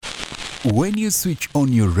When you switch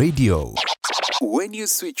on your radio,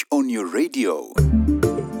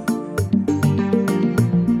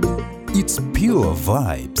 it's pure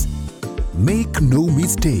vibes. Make no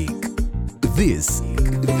mistake. This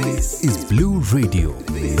is Blue Radio.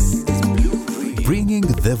 Bringing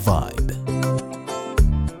the vibe.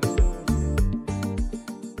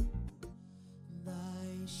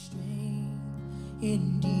 Thy strength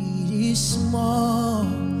indeed is small.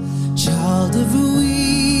 Child of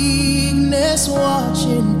weakness, watch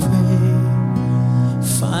and pray.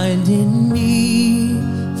 Find in me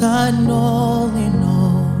thine all in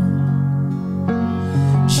all.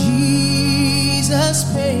 Jesus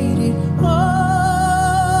paid it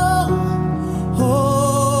all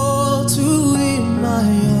to him my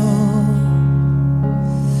own.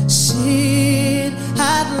 Sin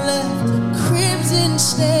had left a crimson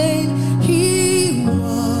stain. He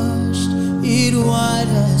washed it white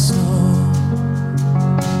as snow.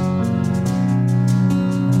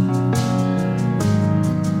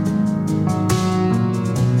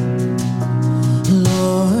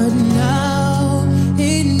 Lord, now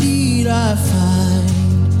indeed I find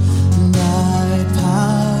thy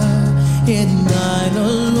power in thine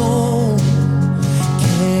alone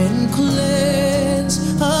can cleanse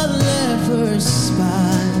a leper's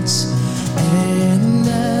spots and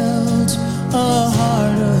melt a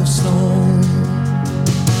heart of stone.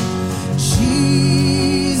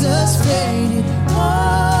 Jesus paid it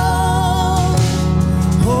all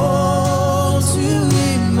to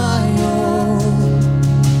him my own.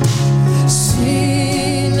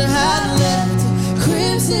 Sin had left a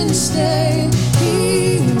crimson stain.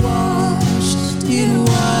 He washed it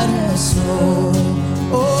white as snow.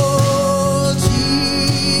 Oh,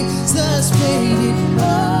 Jesus paid it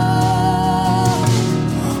all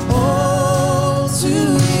to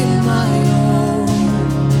him my own.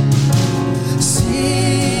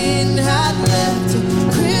 Sin had left a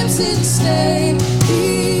crimson stain.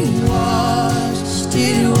 He washed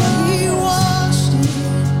it white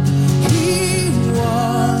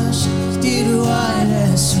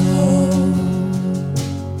as snow.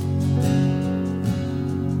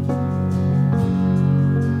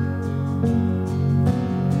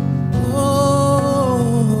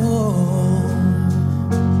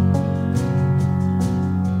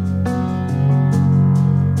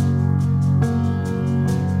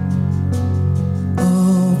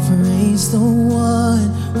 Oh, praise the one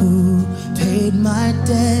who paid my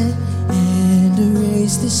debt and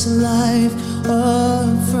erased this life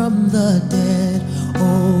up from the dead.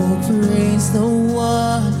 Oh, praise the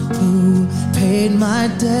one who paid my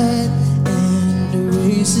debt and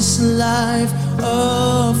erased this life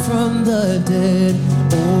up from the dead.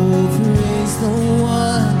 Oh, praise the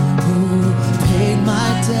one who paid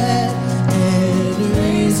my debt and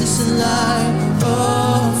erased this life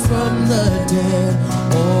up from the dead.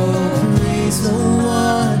 Oh, praise the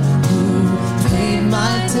one who paid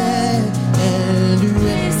my debt and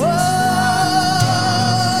erased this life.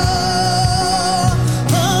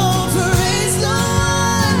 Oh,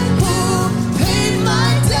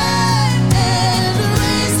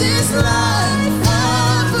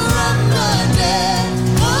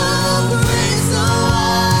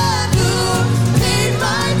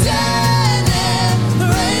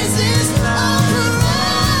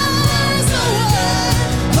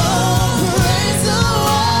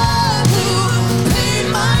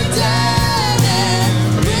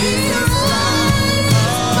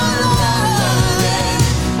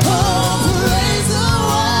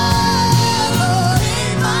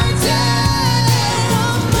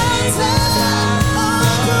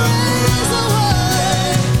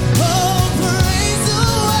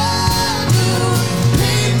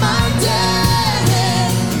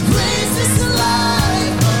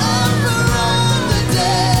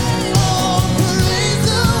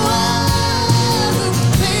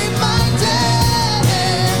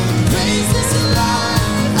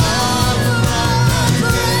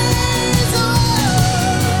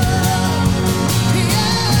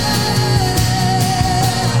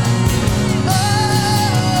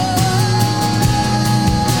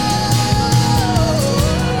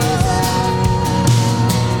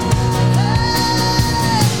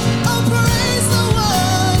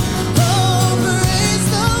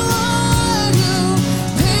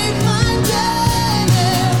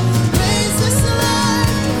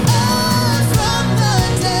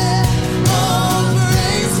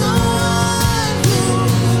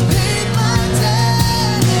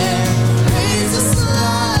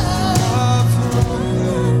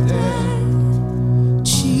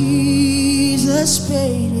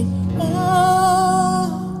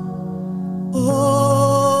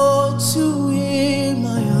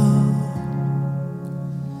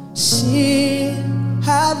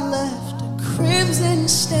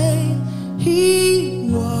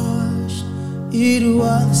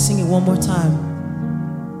 sing it one more time.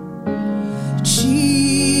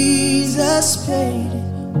 Jesus paid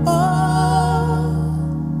it all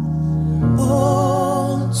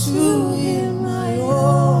to him I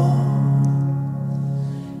owe.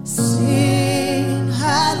 Sin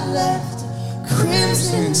had left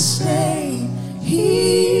crimson stain,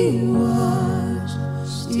 he washed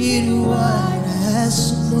it white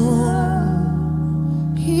as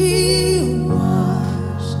snow. He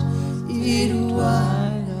washed it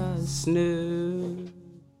white as snow.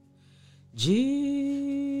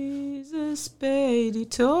 Jesus paid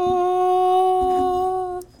it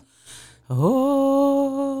all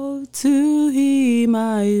to him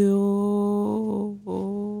I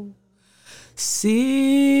owe.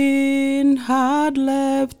 Sin had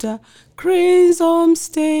left a crimson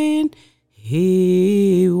stain,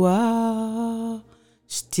 he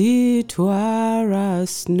washed it white as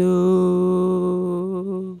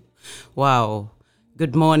snow. Wow.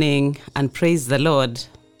 Good morning and praise the Lord.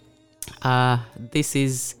 This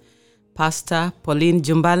is Pastor Pauline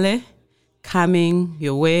Jumbale coming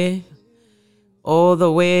your way all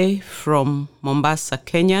the way from Mombasa,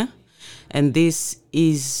 Kenya. And this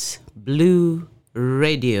is Blue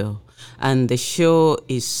Radio. And the show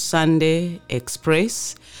is Sunday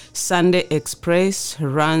Express. Sunday Express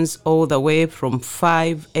runs all the way from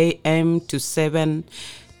 5 a.m. to 7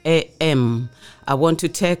 a.m. I want to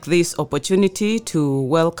take this opportunity to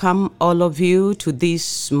welcome all of you to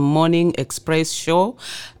this morning Express show,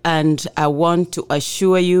 and I want to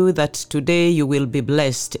assure you that today you will be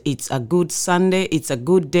blessed. It's a good Sunday. It's a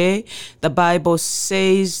good day. The Bible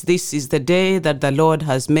says this is the day that the Lord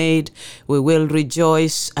has made. We will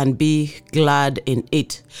rejoice and be glad in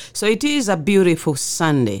it. So it is a beautiful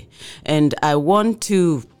Sunday, and I want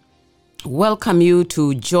to welcome you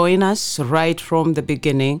to join us right from the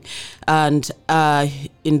beginning. And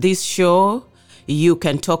in this show, you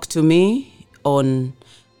can talk to me on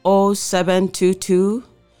 0722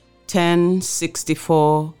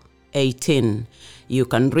 1064 18. You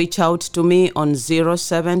can reach out to me on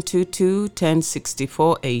 0722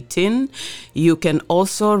 1064 18. You can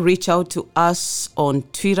also reach out to us on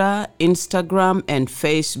Twitter, Instagram, and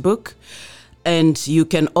Facebook. And you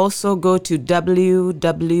can also go to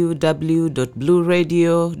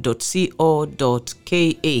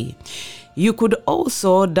www.blueradio.co.ke. You could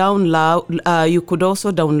also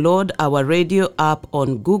download our radio app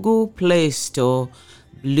on Google Play Store,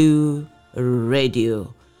 Blue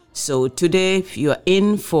Radio. So today you are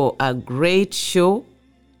in for a great show,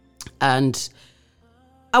 and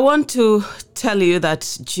I want to tell you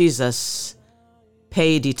that Jesus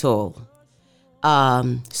paid it all.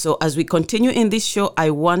 So as we continue in this show, I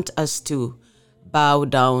want us to bow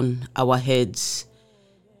down our heads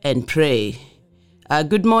and pray.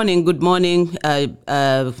 Good morning,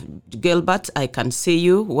 Gilbert. I can see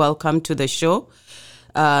you. Welcome to the show.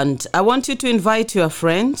 And I want you to invite your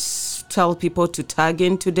friends. Tell people to tag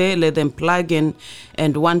in today. Let them plug in.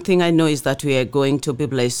 And one thing I know is that we are going to be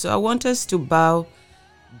blessed. So I want us to bow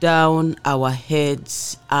down our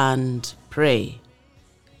heads and pray.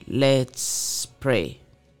 Let's pray.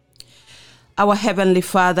 Our Heavenly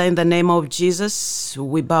Father, in the name of Jesus,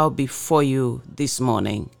 we bow before you this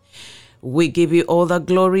morning. We give you all the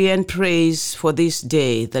glory and praise for this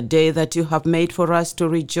day, the day that you have made for us to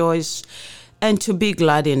rejoice and to be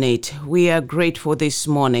glad in it. We are grateful this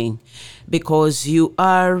morning because you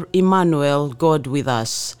are Emmanuel, God with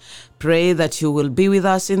us. Pray that you will be with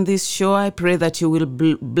us in this show. I pray that you will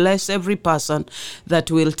bless every person that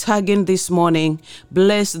will tag in this morning.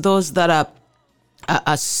 Bless those that are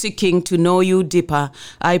seeking to know you deeper.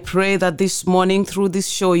 I pray that this morning through this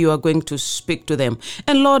show you are going to speak to them.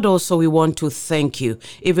 And Lord, also we want to thank you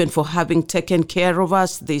even for having taken care of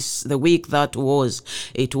us the week that was.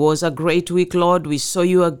 It was a great week, Lord. We saw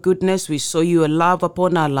your goodness. We saw your love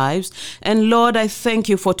upon our lives. And Lord, I thank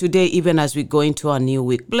you for today even as we go into our new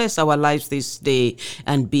week. Bless our lives this day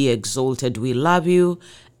and be exalted. We love you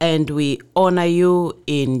and we honor you.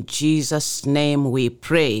 In Jesus' name we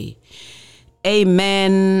pray.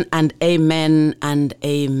 Amen and amen and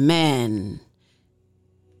amen.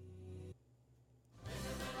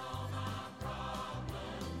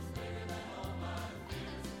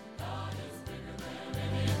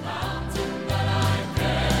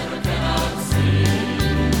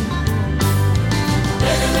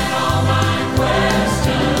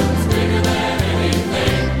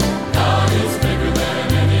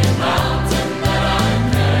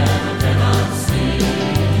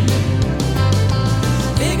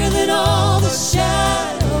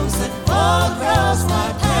 shadows that fall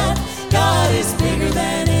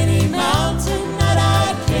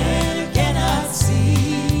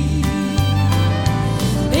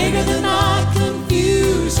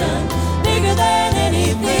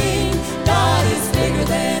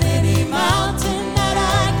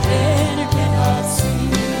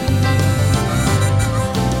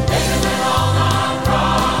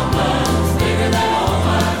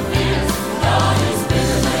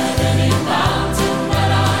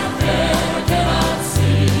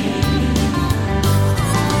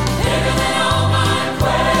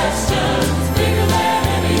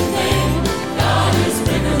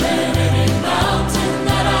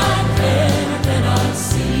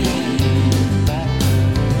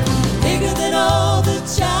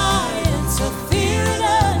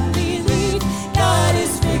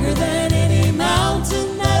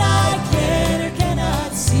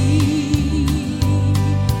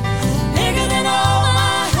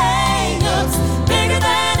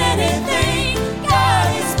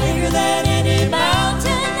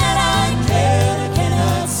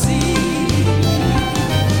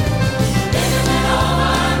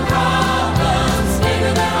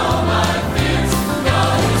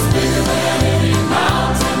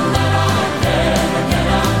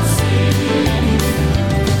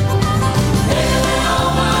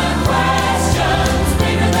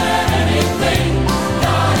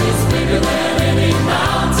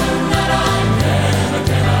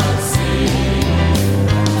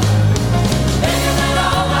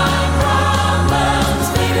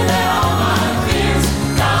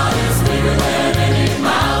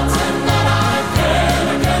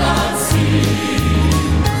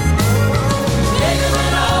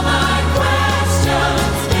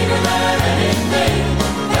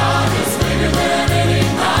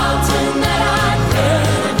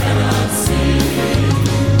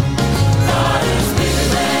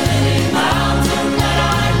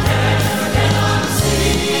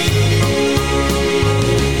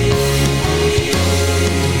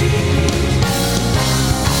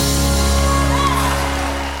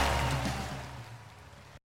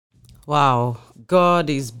Wow, God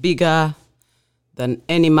is bigger than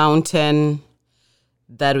any mountain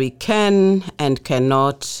that we can and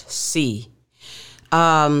cannot see.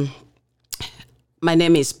 My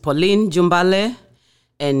name is Pauline Jumbale,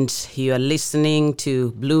 and you are listening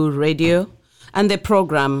to Blue Radio, and the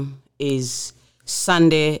program is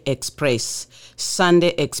Sunday Express.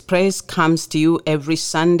 Sunday Express comes to you every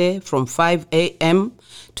Sunday from 5 a.m.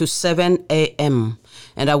 to 7 a.m.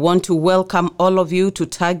 And I want to welcome all of you to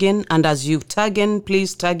tag in. And as you tag in,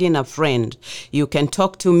 please tag in a friend. You can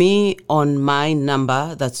talk to me on my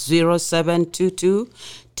number. That's 0722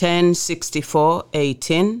 1064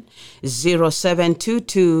 18.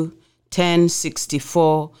 0722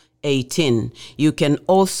 1064 18. You can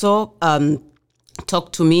also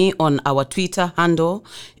talk to me on our Twitter handle,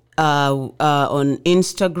 on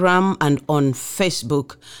Instagram and on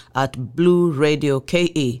Facebook at Blue Radio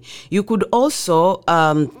KE. You could also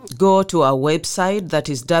go to our website, that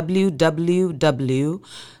is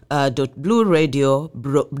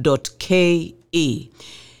www.blueradio.ke.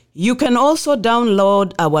 You can also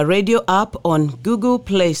download our radio app on Google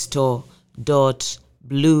Play Store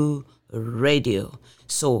 .Blue Radio.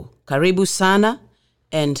 So, karibu sana,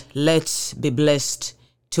 and let's be blessed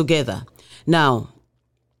together. Now,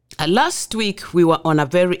 last week we were on a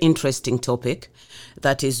very interesting topic,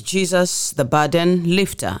 that is Jesus, the burden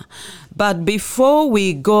lifter. But before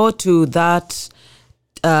we go to that,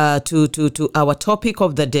 to our topic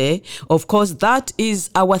of the day, of course, that is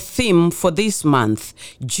our theme for this month,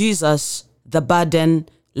 Jesus, the burden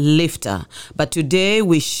lifter. But today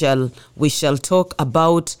we shall talk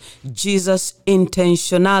about Jesus'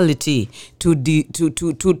 intentionality to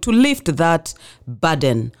lift that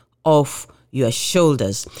burden off your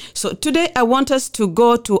shoulders. So today I want us to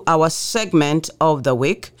go to our segment of the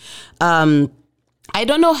week. I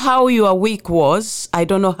don't know how your week was.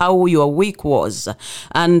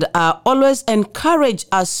 And always encourage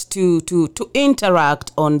us to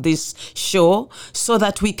interact on this show so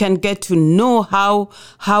that we can get to know how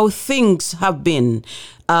things have been.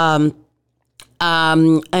 And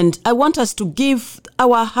I want us to give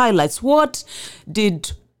our highlights. What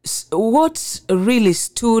really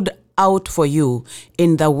stood out for you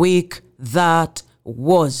in the week that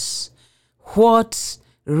was? What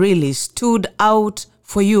really stood out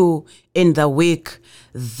for you in the week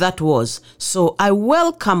that was? So I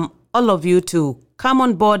welcome all of you to come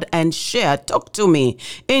on board and share, talk to me,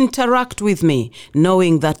 interact with me,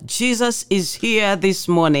 knowing that Jesus is here this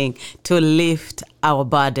morning to lift our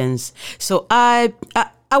burdens. So I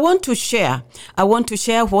want to share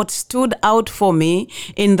what stood out for me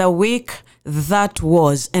in the week that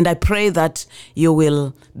was, and I pray that you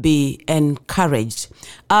will be encouraged.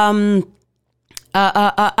 I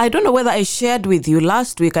don't know whether I shared with you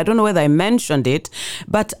last week. I don't know whether I mentioned it,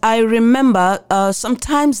 but I remember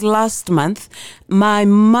sometimes last month, my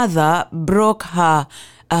mother broke her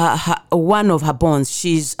one of her bones.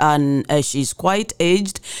 She's quite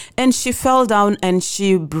aged, and she fell down and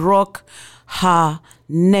she broke her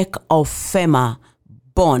neck of femur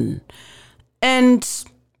bone, and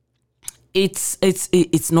it's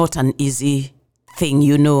not an easy thing,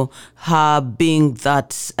 her being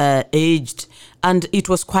that aged, and it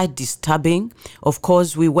was quite disturbing. Of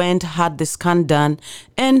course, we went, had the scan done,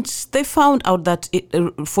 and they found out that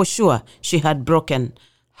for sure she had broken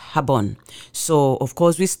her bone. So, of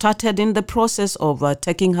course, we started in the process of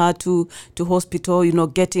taking her to hospital,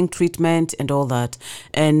 getting treatment and all that.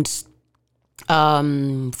 And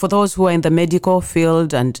for those who are in the medical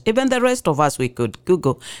field, and even the rest of us, we could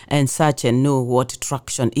Google and search and know what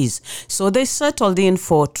traction is. So they settled in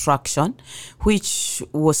for traction, which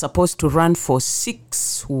was supposed to run for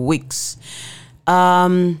 6 weeks.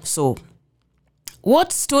 So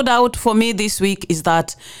what stood out for me this week is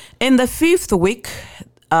that in the 5th week,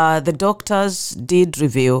 the doctors did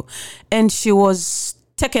review, and she was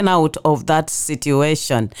taken out of that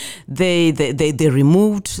situation. They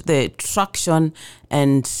removed the traction,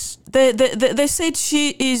 and they said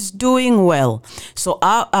she is doing well. So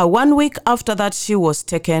 1 week after that, she was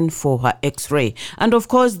taken for her X-ray, and of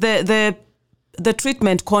course the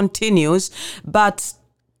treatment continues. But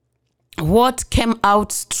what came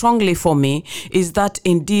out strongly for me is that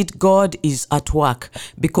indeed God is at work,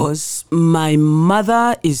 because my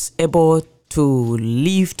mother is able to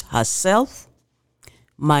lift herself.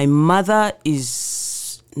 My mother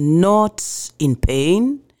is not in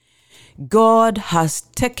pain. God has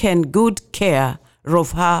taken good care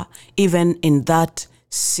of her even in that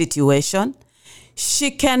situation.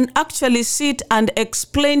 she can actually sit and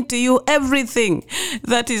explain to you everything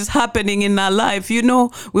that is happening in her life. You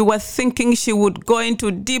know, we were thinking she would go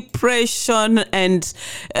into depression and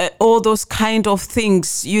all those kind of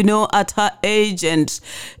things, you know, at her age and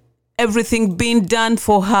everything being done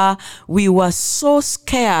for her. We were so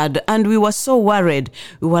scared and we were so worried.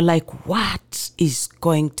 We were like, what is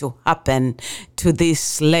going to happen to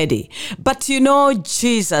this lady? But you know,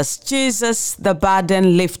 Jesus, the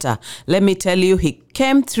burden lifter, let me tell you, he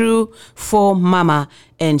came through for Mama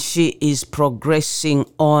and she is progressing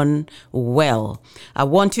on well. I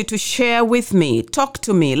want you to share with me, talk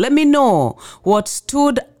to me, let me know what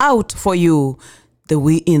stood out for you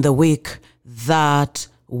in the week that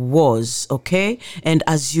was, okay? And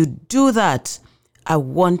as you do that, I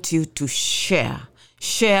want you to share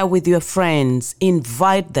with your friends,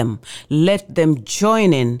 invite them, let them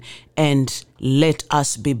join in, and let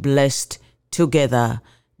us be blessed together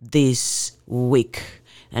this week.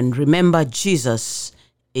 And remember, Jesus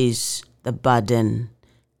is the burden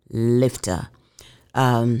lifter.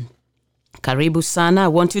 Karibu sana. I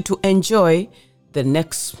want you to enjoy the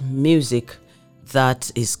next music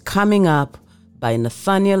that is coming up by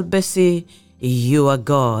Nathaniel Bessie. You are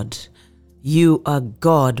God. You are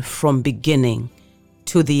God from beginning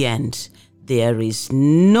to the end. There is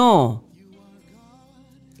no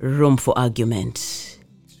room for argument.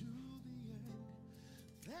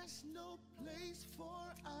 There's no place for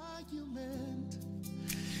argument.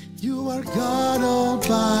 You are God all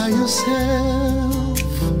by yourself.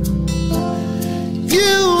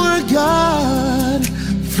 You are God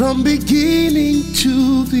from beginning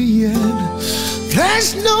to the end.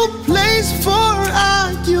 There's no place for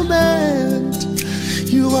argument.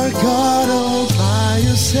 You are God all by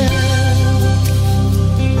yourself.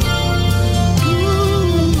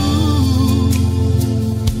 Ooh.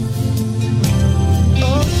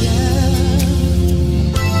 Oh yeah.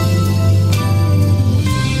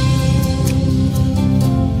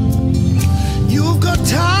 You've got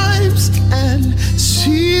times and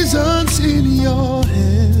seasons in your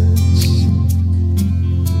hands.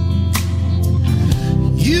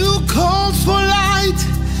 You called for light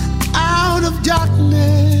out of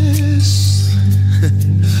darkness.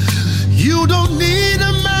 You don't need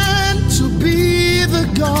a man to be the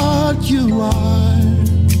God you are,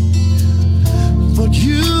 but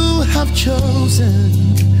you have chosen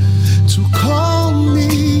to call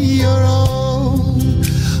me your own.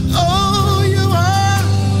 Oh, you are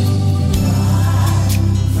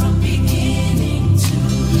from beginning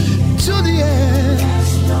to the end.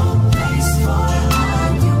 There's no place for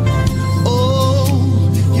argument. Oh,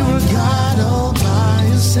 you are God all by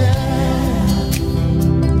yourself.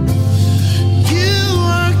 You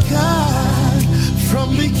are God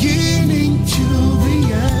from beginning to the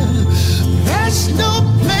end. There's no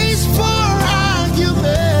place for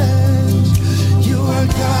argument. You are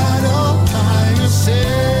God all by yourself.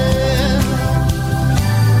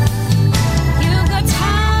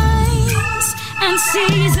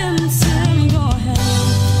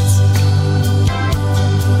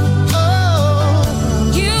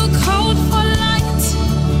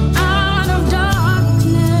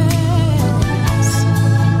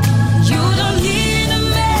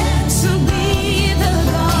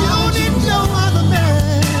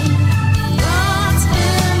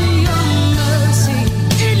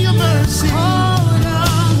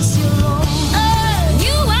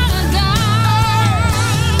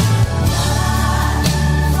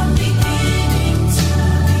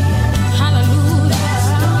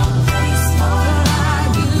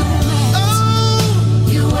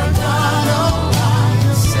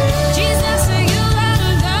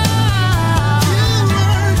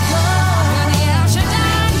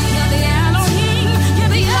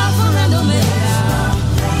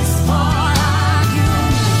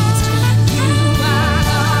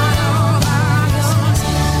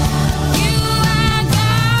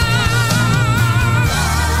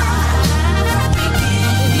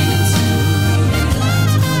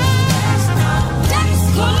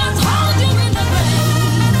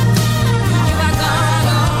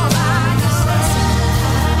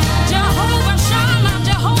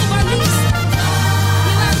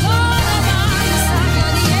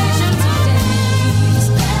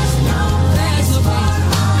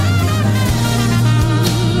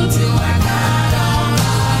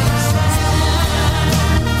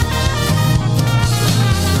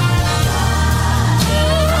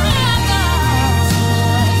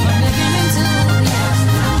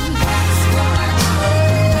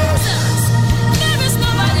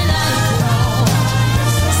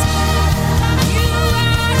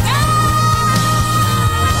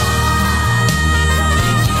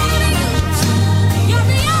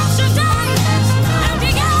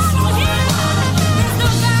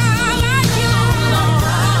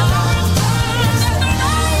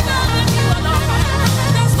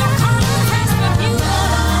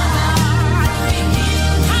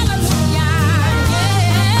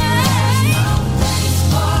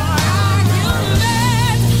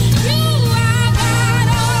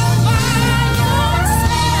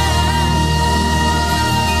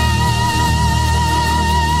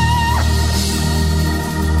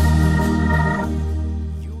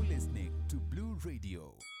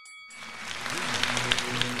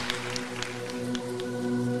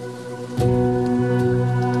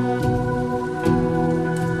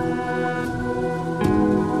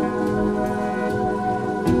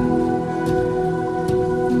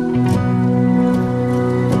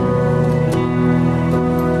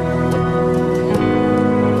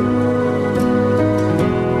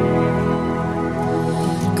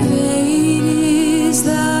 Great is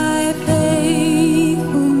thy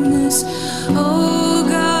faithfulness, O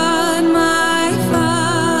God, my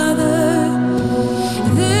Father.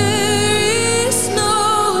 There is no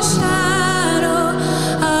shadow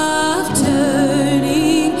of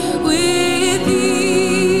turning with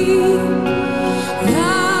thee.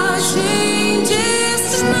 Thou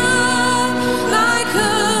changest not, thy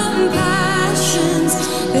compassions,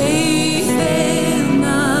 they fail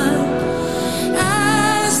not.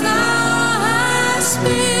 As thou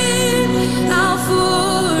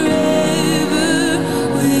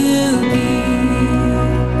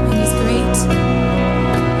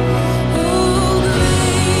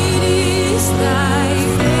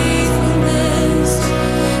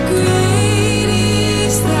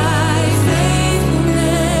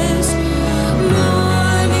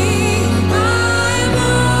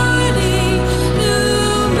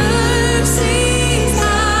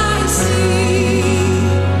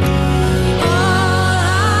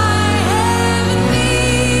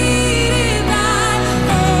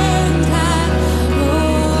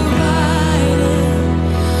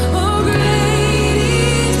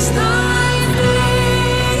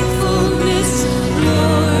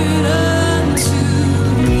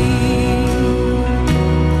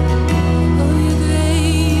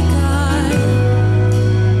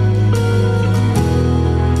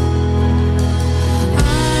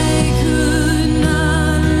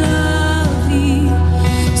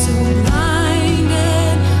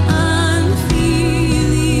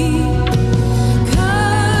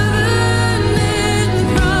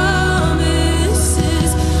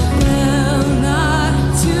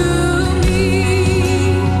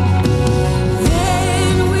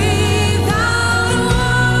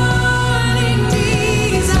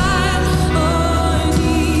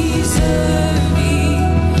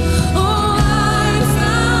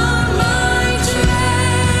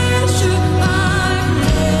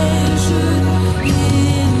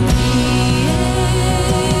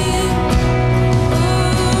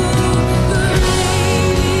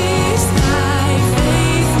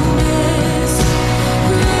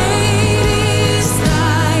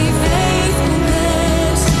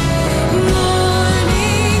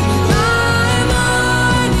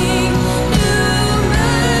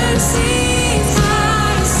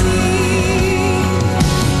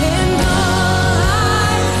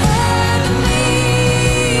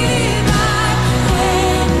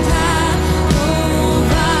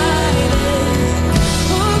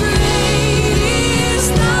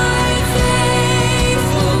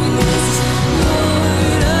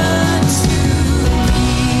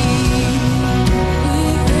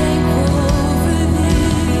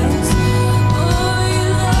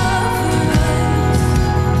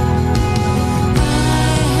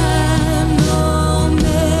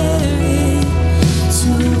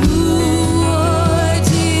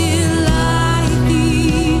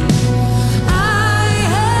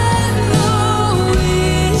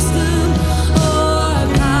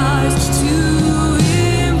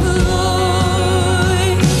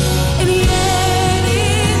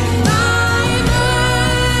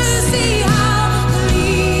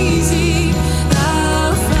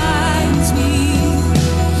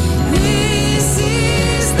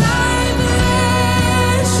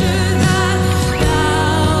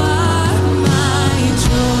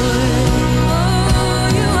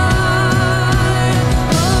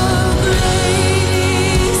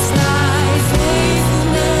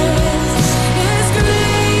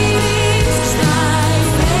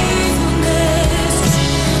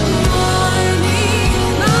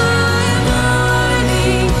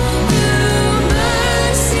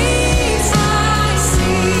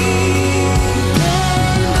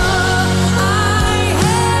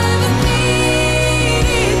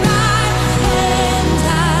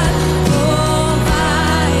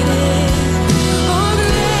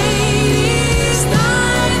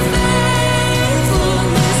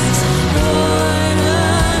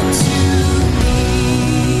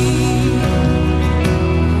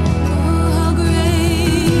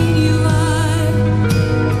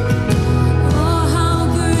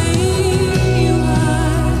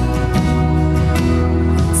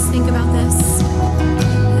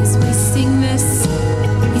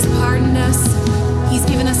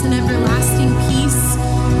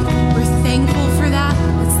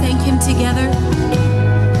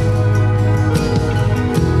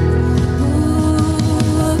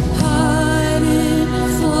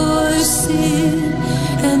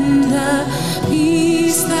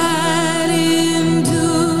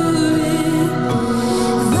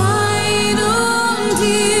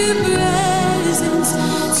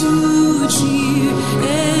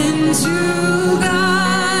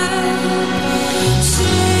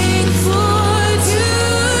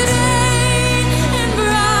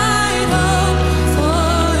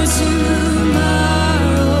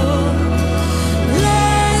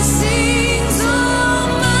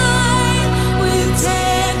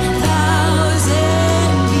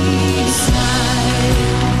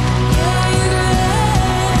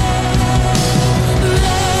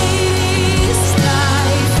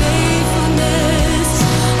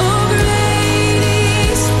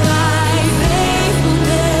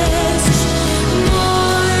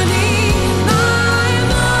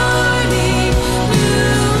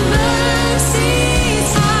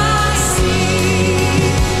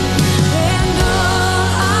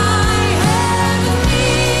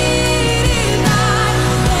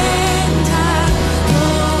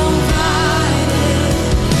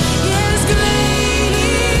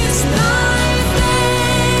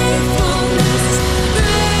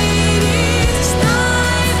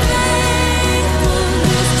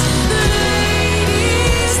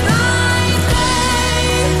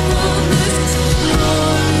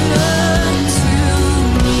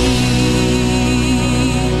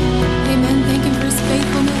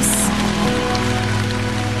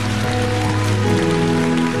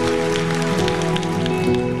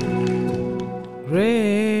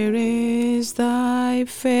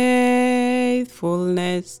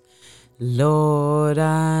Lord,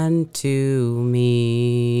 unto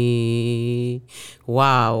me.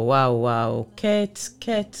 Wow. Kate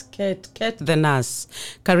the nurse.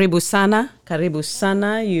 Karibu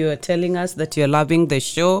sana. You are telling us that you're loving the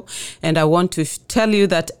show. And I want to tell you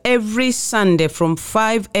that every Sunday from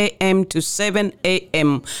 5 a.m. to 7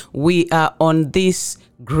 a.m. we are on this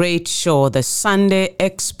great show, the Sunday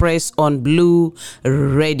Express on Blue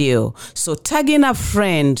Radio. So tag in a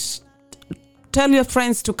friend. Tell your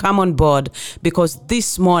friends to come on board, because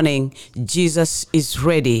this morning Jesus is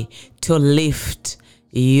ready to lift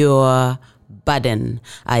your burden.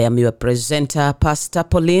 I am your presenter, Pastor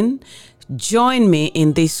Pauline. Join me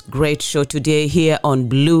in this great show today here on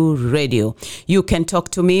Blue Radio. You can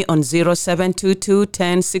talk to me on 0722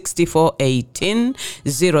 10 64 18,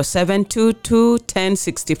 0722 10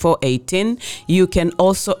 64 18. You can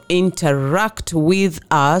also interact with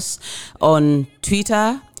us on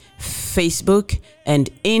Twitter, Facebook, and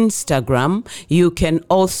Instagram. You can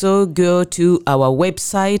also go to our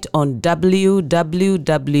website on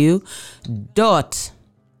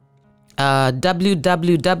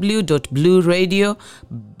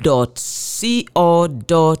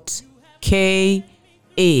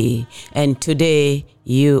And today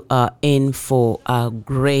you are in for a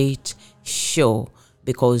great show,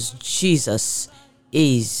 because Jesus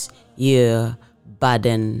is your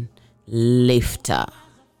burden lifter.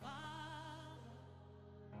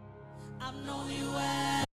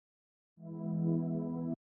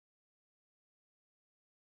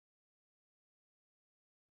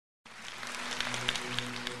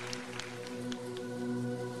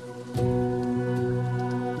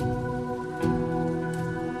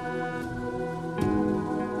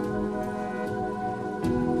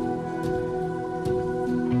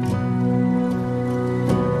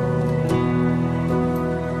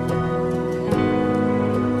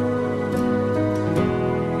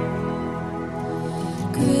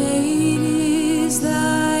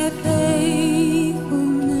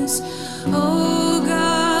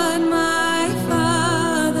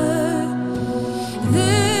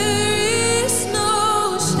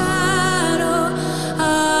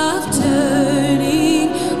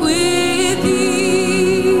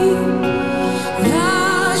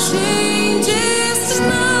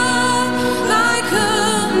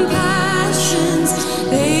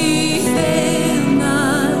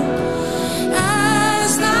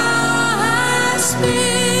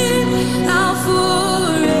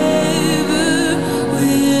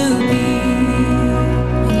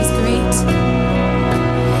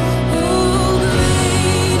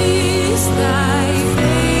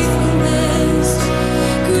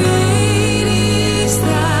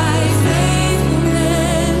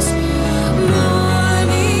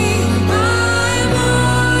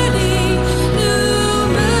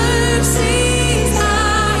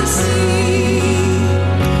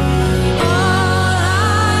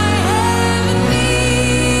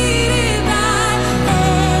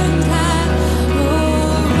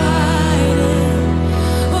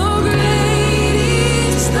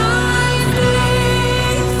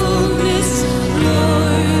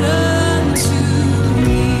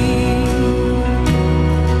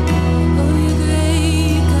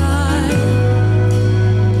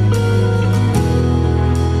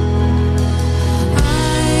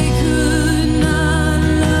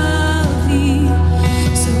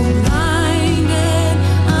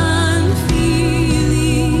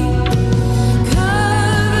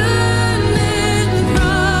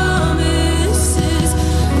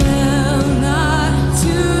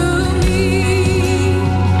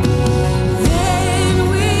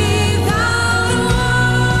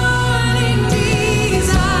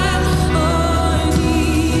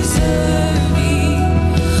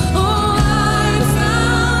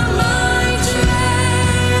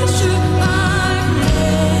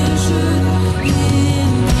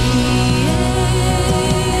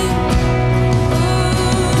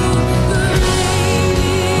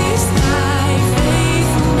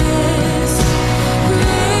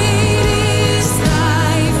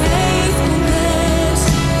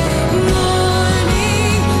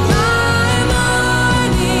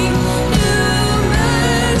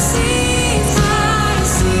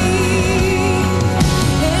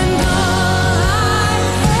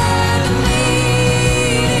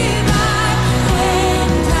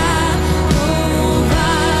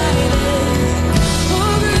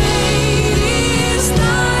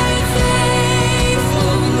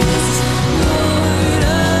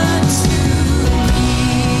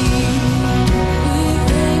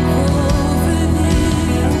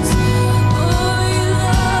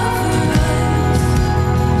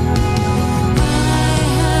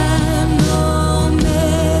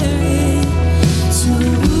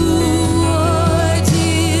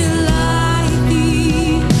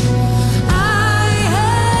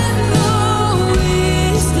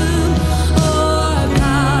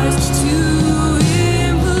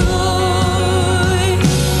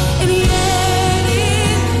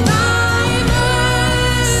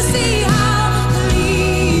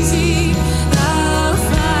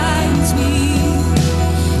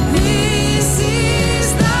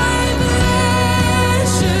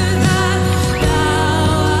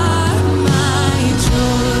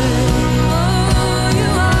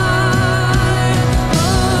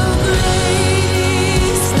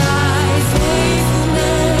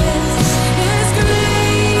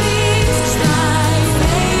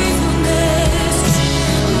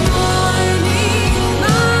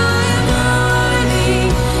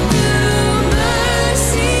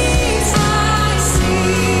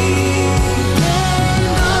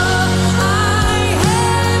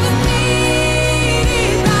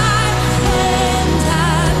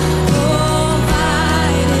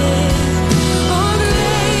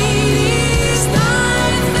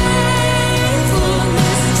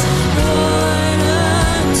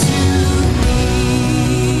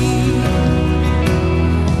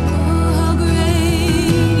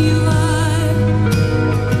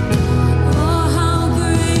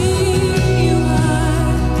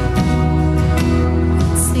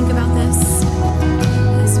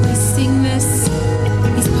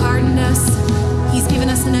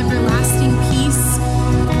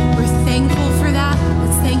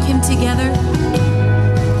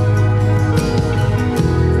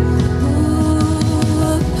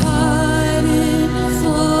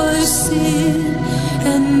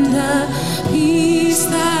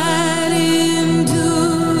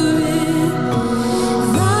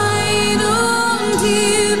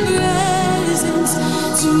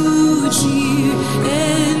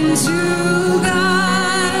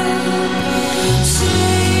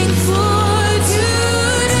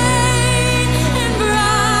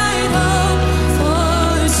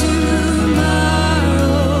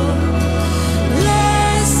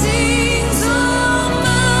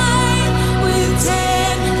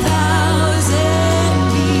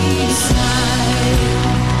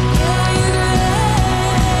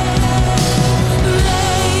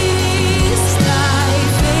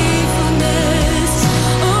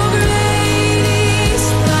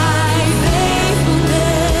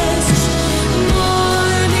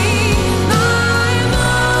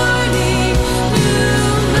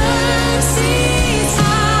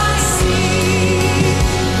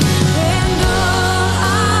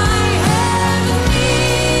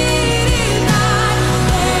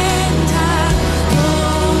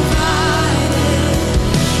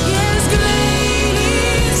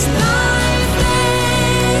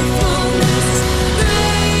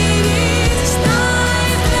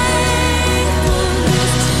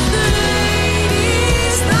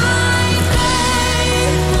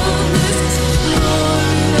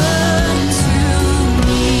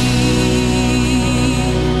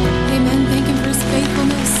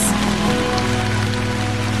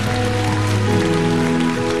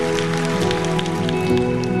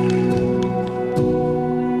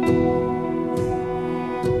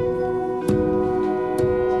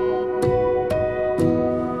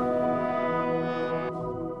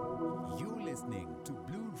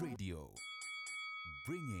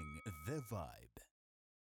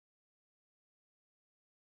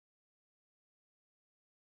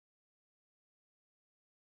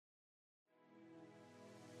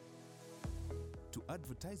 To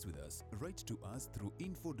advertise with us, write to us through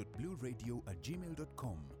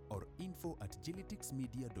info.blueradio@gmail.com or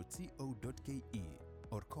info@gelitixmedia.co.ke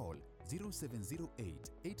or call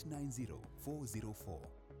 0708-890-404.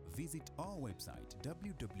 Visit our website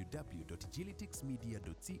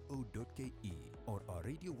www.gelitixmedia.co.ke or our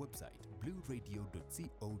radio website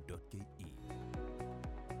blueradio.co.ke.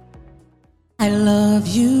 I love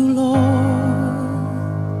you, Lord,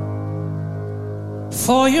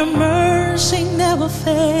 for your mercy never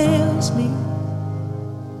fails me.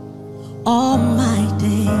 All my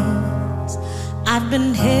days I've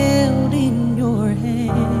been held in your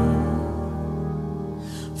hand.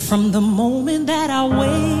 From the moment that I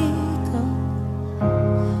wake up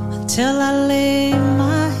until I lay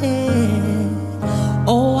my head,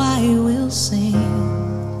 oh, I will sing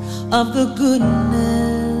of the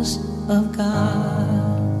goodness of God.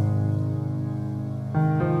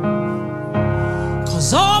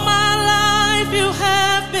 'Cause all my life you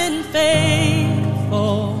have been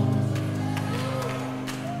faithful,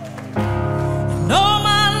 and all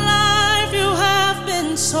my life you have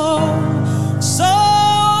been so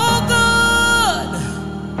good.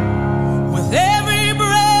 With every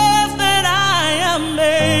breath that I am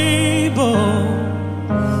able,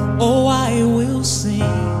 oh, I will sing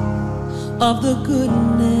of the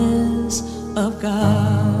goodness of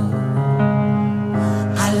God.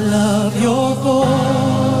 I love your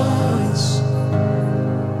voice.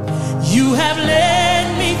 You have led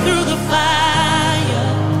me through the fire,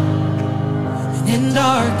 and in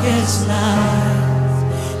darkest night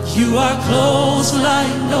you are close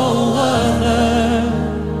like no other.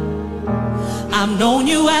 I've known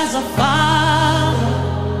you as a father,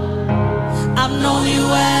 I've known you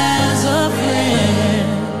as a friend,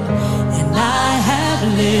 and I have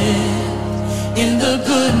lived in the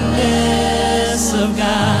goodness of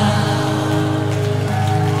God.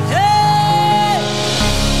 Hey!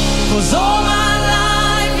 'Cause all my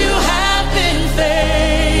life you have been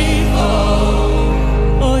faithful.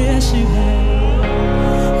 Oh yes you have.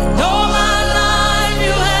 And all my life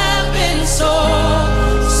you have been so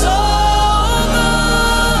good.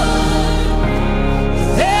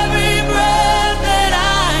 With every breath that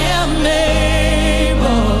I am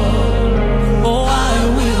able, oh, I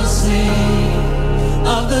will sing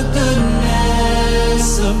of the goodness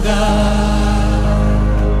of God.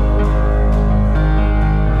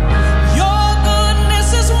 Your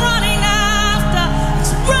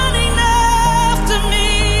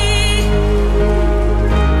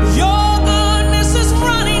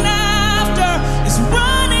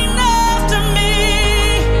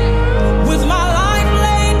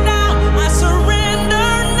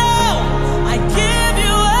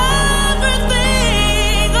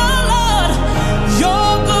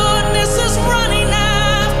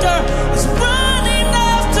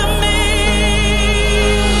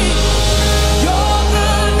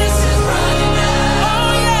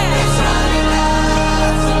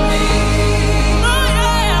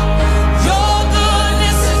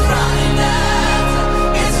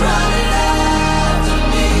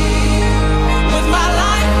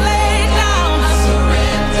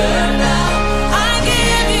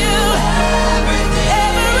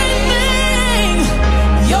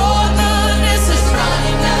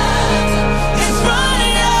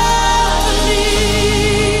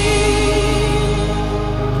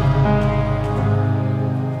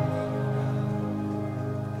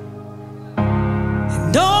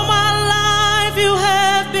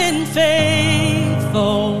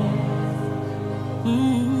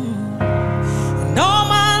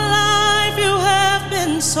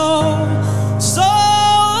been so, so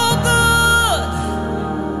good.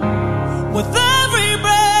 With every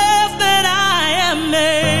breath that I am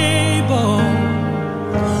able,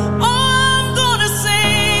 oh, I'm gonna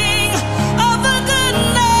sing of the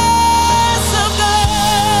goodness of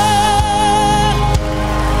God.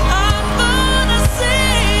 I'm gonna sing.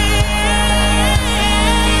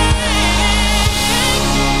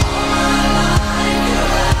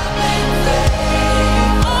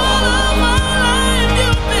 All of my life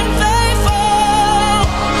you've been faithful.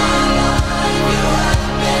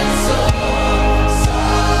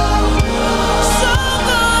 So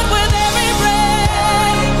good with every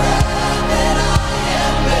breath.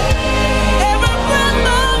 Every breath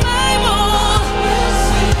I'm able,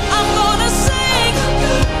 I'm gonna sing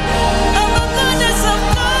of the goodness of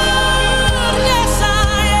God. Yes, I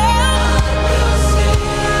am.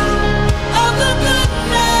 Of the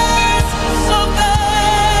goodness of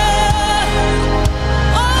God.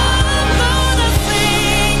 Oh, I'm gonna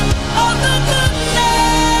sing of the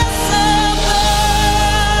goodness of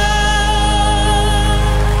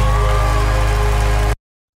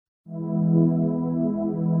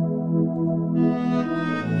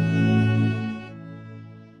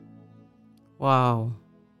Wow,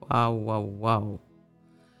 wow, wow, wow.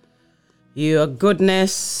 Your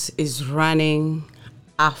goodness is running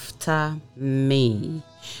after me.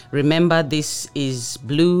 Remember, this is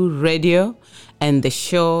Blue Radio, and the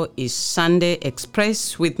show is Sunday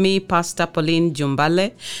Express with me, Pastor Pauline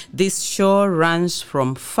Jumbale. This show runs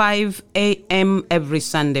from 5 a.m. every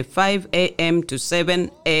Sunday, 5 a.m. to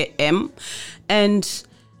 7 a.m. And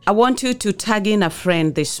I want you to tag in a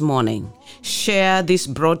friend this morning. Share this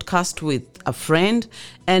broadcast with a friend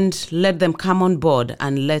and let them come on board,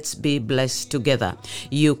 and let's be blessed together.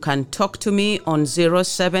 You can talk to me on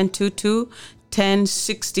 0722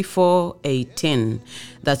 1064 18.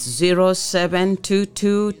 That's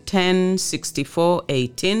 0722 1064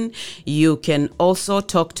 18. You can also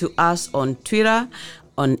talk to us on Twitter,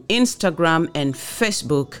 on Instagram, and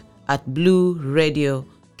Facebook at Blue Radio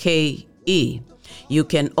KE. You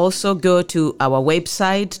can also go to our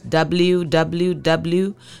website,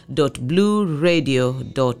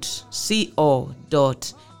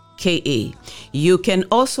 www.blueradio.co.ke. You can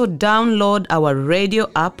also download our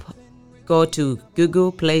radio app. Go to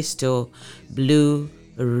Google Play Store, Blue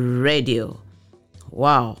Radio.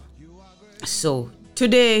 Wow. So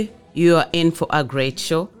today you are in for a great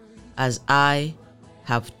show, as I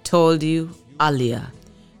have told you earlier.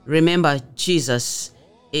 Remember, Jesus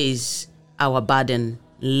is our burden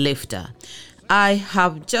lifter. I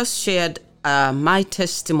have just shared my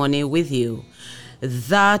testimony with you,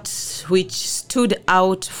 that which stood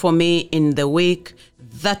out for me in the week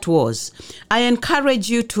that was. I encourage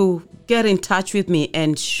you to get in touch with me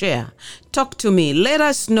and share. Talk to me. Let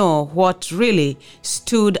us know what really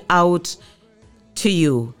stood out to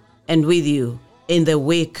you and with you in the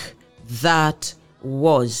week that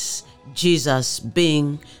was. Jesus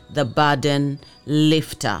being the burden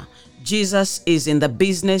lifter. Jesus is in the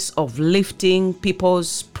business of lifting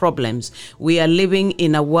people's problems. We are living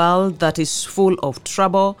in a world that is full of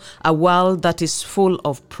trouble, a world that is full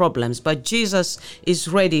of problems. But Jesus is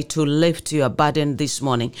ready to lift your burden this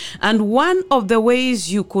morning. And one of the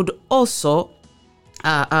ways you could also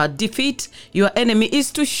defeat your enemy is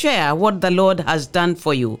to share what the Lord has done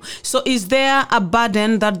for you. So is there a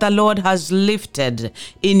burden that the Lord has lifted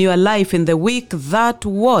in your life in the week that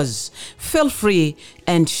was? Feel free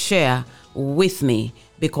and share with me,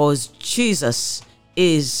 because Jesus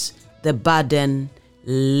is the burden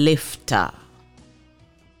lifter.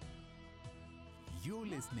 You're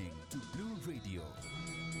listening to Blue Radio.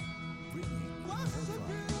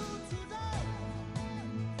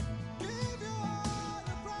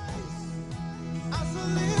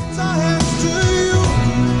 Lift our hands to you.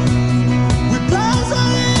 We place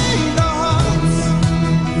our in our hearts.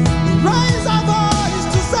 Raise our voice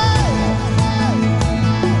to say,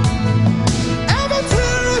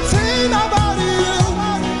 everything about you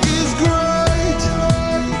is great.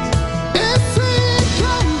 It's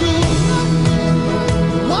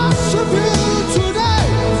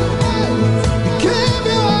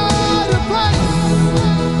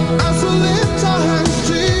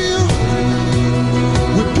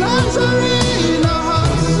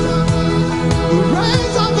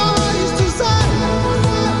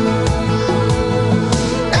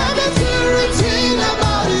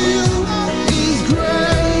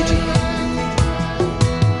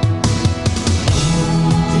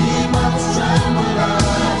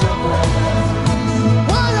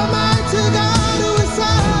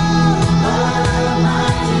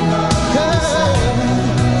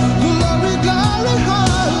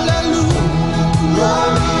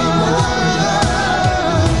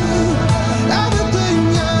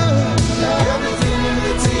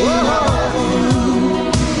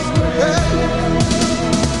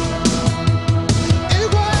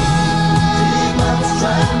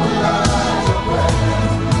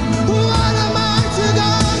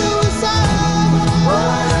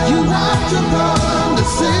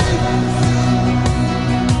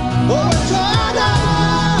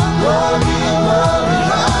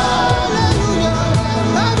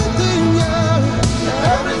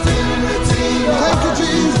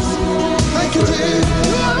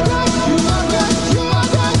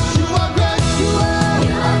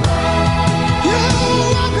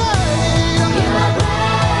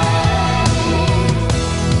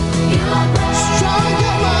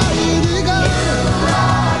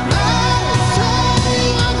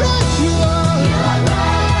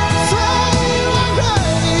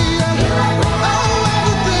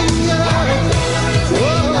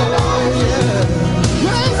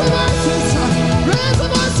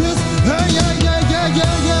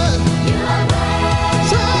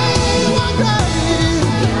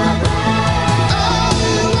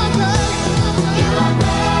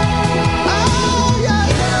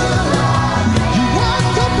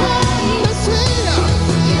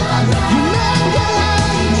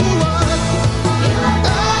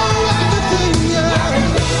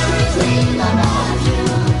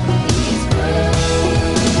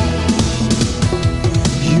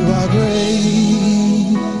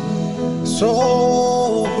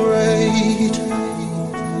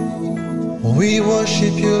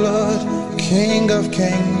King of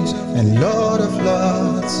kings and Lord of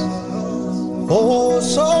lords. Oh,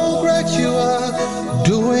 so great you are,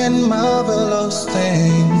 doing marvelous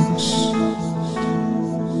things.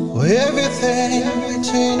 Everything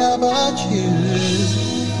written about you.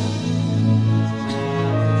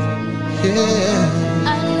 Yeah.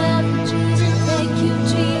 I love you, Jesus. Thank you,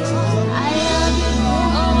 Jesus. I love you.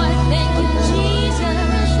 Oh, I thank you,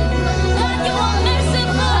 Jesus. God, you are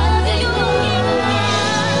merciful. You are giving.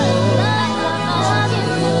 I love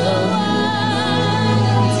you.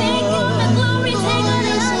 Take all the glory,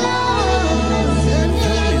 take all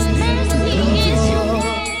the honor.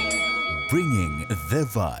 Bringing the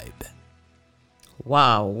vibe.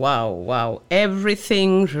 Wow, wow, wow.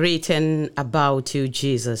 Everything written about you,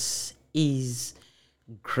 Jesus, is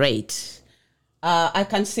great. I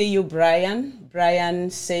can see you, Brian. Brian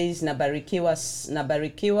says,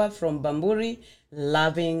 Nabarikiwa from Bamburi,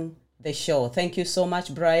 loving the show. Thank you so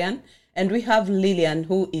much, Brian. And we have Lillian,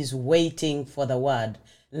 who is waiting for the word.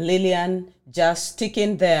 Lillian, just stick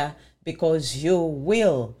in there because you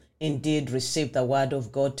will indeed receive the word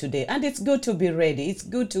of God today. And it's good to be ready. It's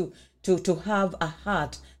good to have a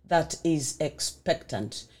heart that is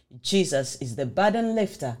expectant. Jesus is the burden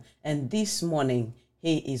lifter, and this morning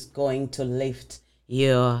he is going to lift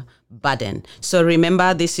your burden. So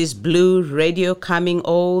remember, this is Blue Radio coming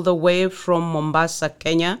all the way from Mombasa,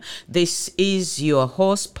 Kenya. This is your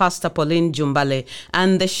host, Pastor Pauline Jumbale,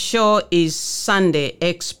 and the show is Sunday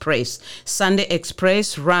Express. Sunday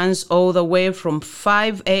Express runs all the way from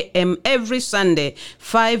 5 a.m. every Sunday,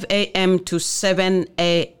 5 a.m. to 7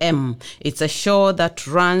 a.m. It's a show that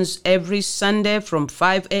runs every Sunday from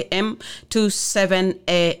 5 a.m. to 7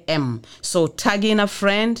 a.m. So tag in a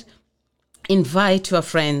friend, invite your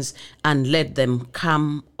friends, and let them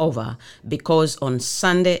come over, because on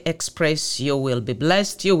Sunday Express you will be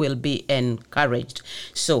blessed, you will be encouraged.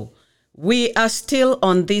 So we are still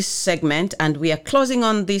on this segment, and we are closing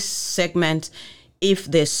on this segment. If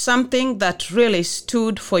there's something that really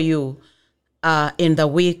stood for you in the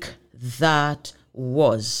week that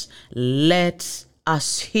was, let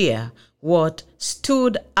us hear what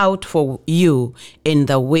stood out for you in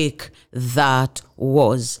the week that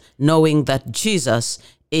was, knowing that Jesus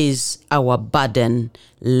is our burden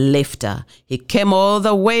lifter. He came all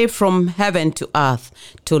the way from heaven to earth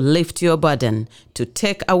to lift your burden, to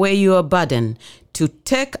take away your burden, to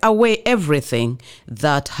take away everything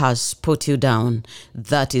that has put you down.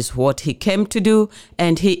 That is what he came to do,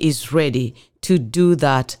 and he is ready to do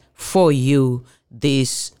that for you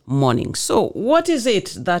this morning. So what is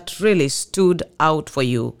it that really stood out for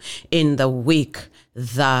you in the week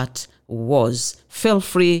that was? Feel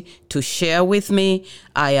free to share with me.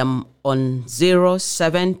 I am on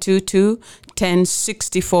 0722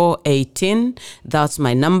 1064 18. That's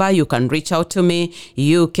my number. You can reach out to me.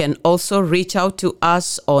 You can also reach out to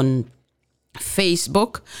us on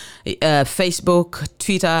Facebook,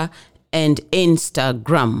 Twitter, and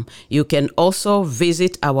Instagram. You can also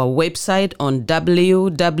visit our website on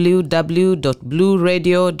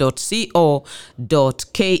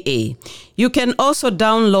www.blueradio.co.ke. You can also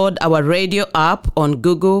download our radio app on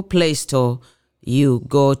Google Play Store. You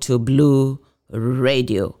go to Blue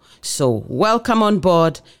Radio. So welcome on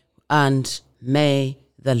board, and may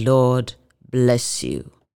the Lord bless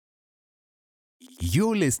you.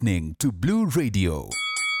 You're listening to Blue Radio,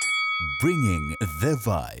 bringing the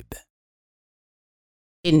vibe.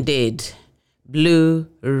 Indeed, Blue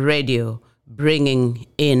Radio, bringing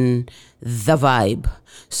in the vibe.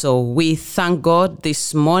 So we thank God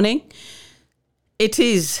this morning. It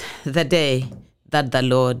is the day that the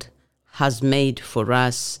Lord has made for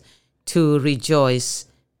us to rejoice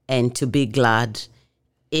and to be glad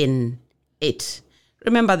in it.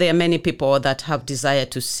 Remember, there are many people that have desire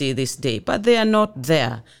to see this day, but they are not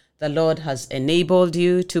there. The Lord has enabled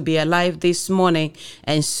you to be alive this morning,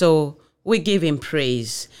 and so we give him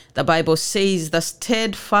praise. The Bible says the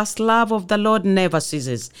steadfast love of the Lord never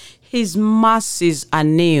ceases. His mercies are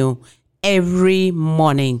new every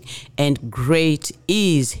morning, and great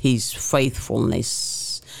is his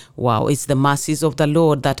faithfulness. Wow, it's the mercies of the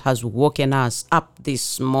Lord that has woken us up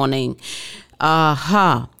this morning.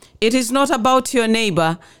 It is not about your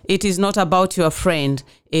neighbor. It is not about your friend.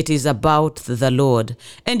 It is about the Lord.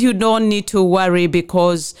 And you don't need to worry,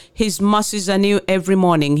 because his mercies are new every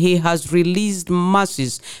morning. He has released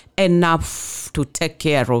mercies enough to take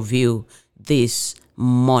care of you this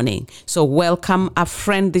morning. So welcome a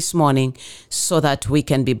friend this morning so that we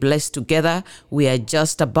can be blessed together. We are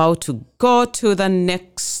just about to go to the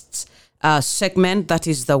next segment, that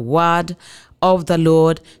is the word of the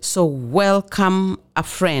Lord. So welcome a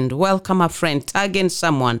friend, tag in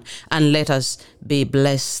someone, and let us be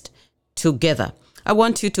blessed together. I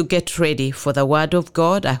want you to get ready for the Word of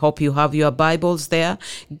God. I hope you have your Bibles there.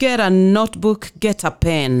 Get a notebook, get a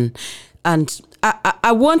pen. And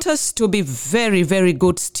I want us to be very, very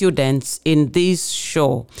good students in this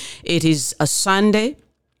show. It is a Sunday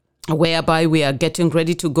whereby we are getting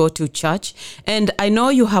ready to go to church. And I know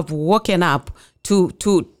you have woken up to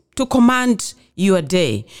command your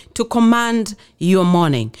day, to command your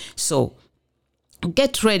morning. So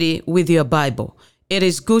get ready with your Bible. It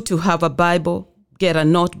is good to have a Bible. Get a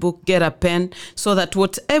notebook, get a pen, so that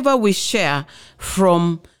whatever we share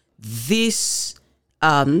from this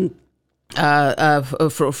from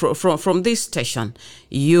this station,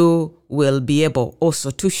 you will be able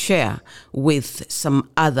also to share with some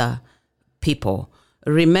other people.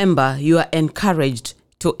 Remember, you are encouraged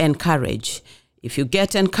to encourage. If you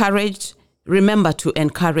get encouraged, remember to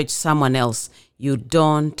encourage someone else. You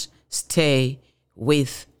don't stay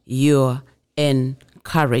with your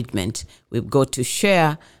encouragement. We've got to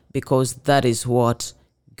share, because that is what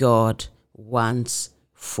God wants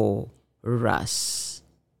for us.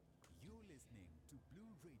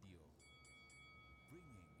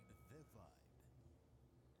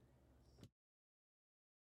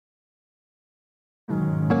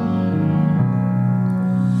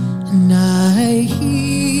 And I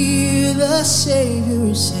hear the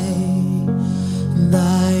Savior say,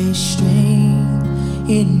 thy strength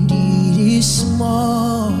indeed is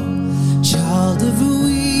small. Child of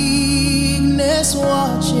weakness,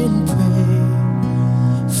 watch and pray.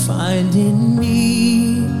 Find in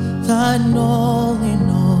me thine all in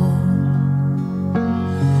all.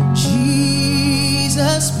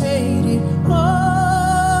 Jesus paid it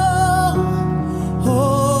all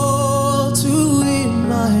to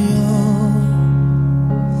him I owe.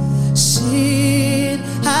 Sin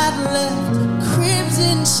had left a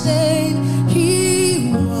crimson stain.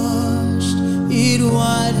 He washed it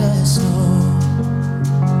white as snow.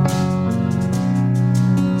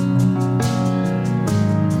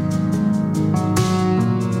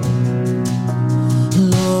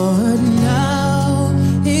 Lord, now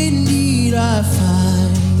indeed I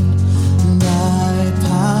find thy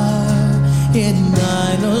power in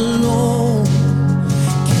thine alone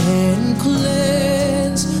can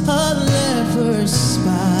cleanse a leper's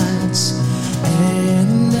spots and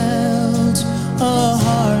melt a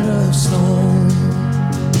heart of stone.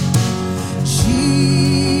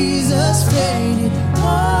 Jesus paid it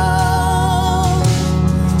all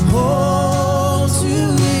to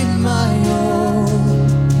him I owe.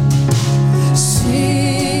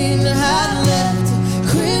 Sin had left a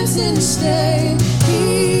crimson stain. He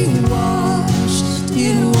washed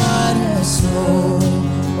it white as snow.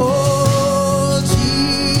 Oh,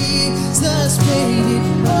 Jesus paid it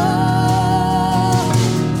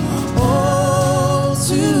all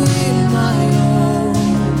to him I owe.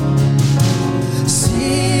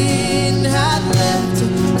 Sin had left a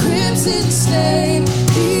crimson stain.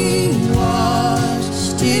 He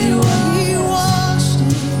washed it white.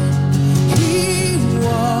 He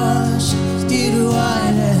washed it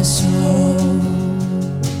white as snow.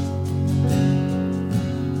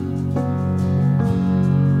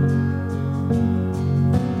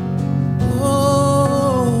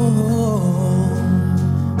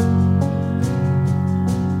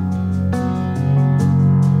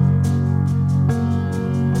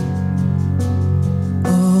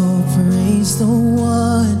 Oh, praise the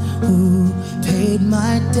one who paid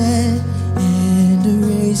my debt and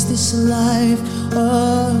erased this life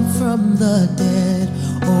up from the dead.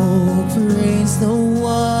 Oh, praise the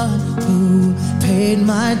one who paid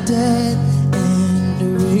my debt and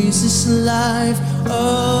erased this life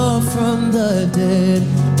up from the dead.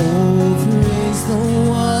 Oh, praise the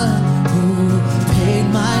one who paid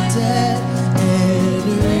my debt and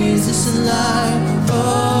erased this life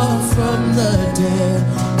up from the dead.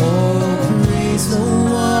 Oh, praise the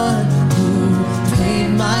one who paid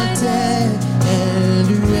my debt and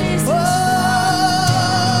erased this life.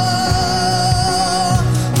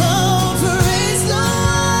 Oh, praise the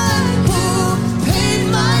one who paid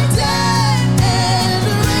my debt and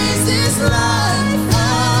erased this life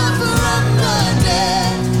up from the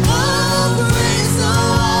dead. Oh, praise the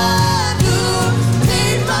one who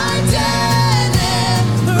paid my debt and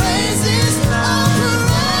erased this life.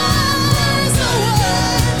 Praise the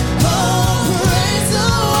one. Oh, praise the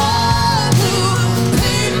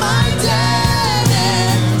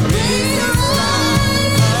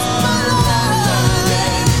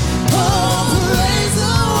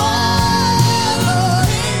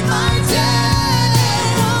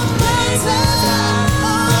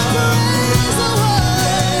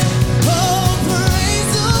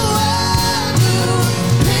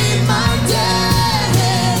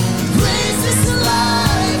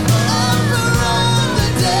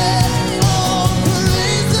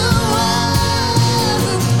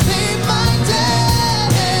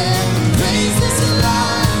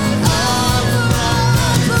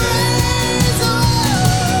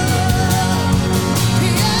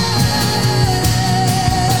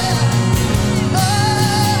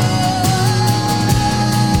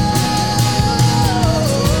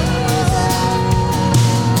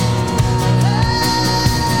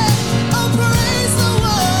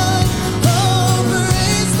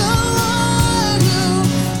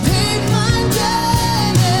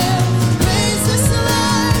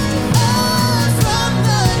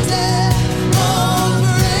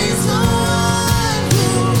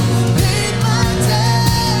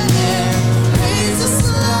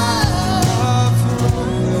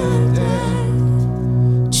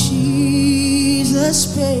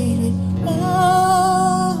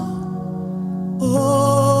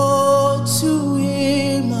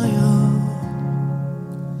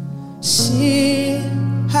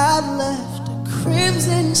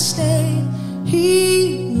crimson stain,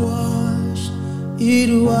 he washed it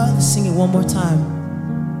white. Let's sing it one more time.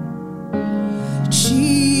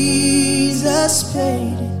 Jesus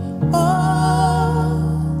paid it all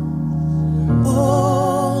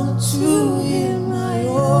to him I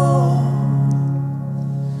owe.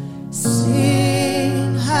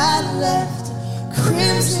 Sin had left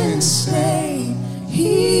crimson stain,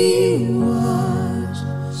 he washed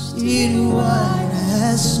it white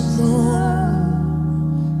as snow.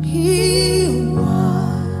 He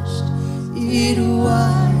washed it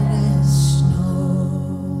white as snow.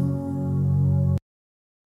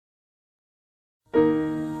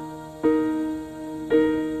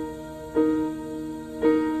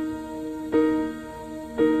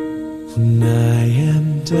 When I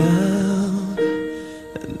am down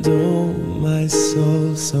and oh my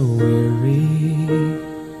soul so weary,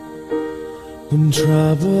 when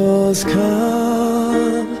troubles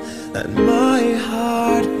come and my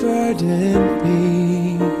heart burden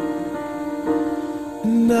me,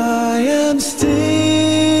 and I am still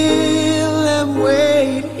and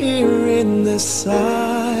wait here in the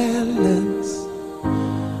silence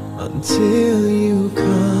until you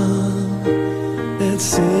come and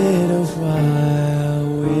sit a while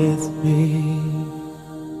with me.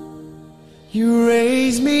 You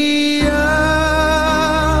raise me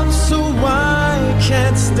up so I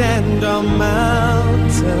can't stand on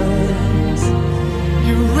mountains.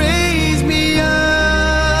 You raise me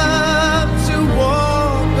up to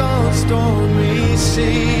walk on stormy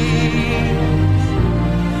seas.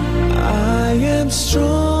 I am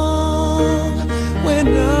strong when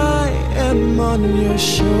I am on your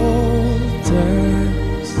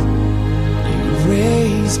shoulders. You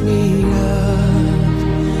raise me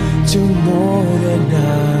up to more than I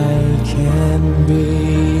can be.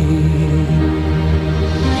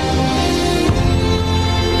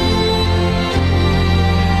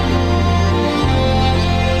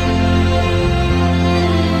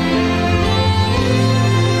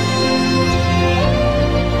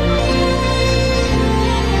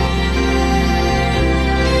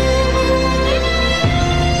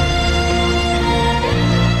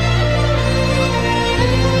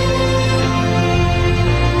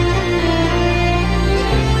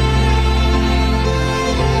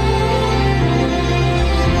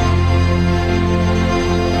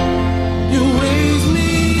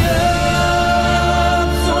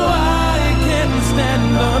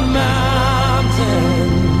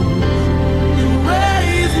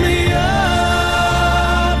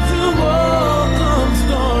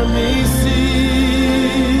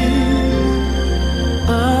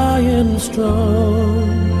 Strong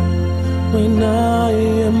when I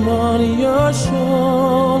am on your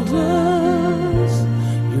shoulders.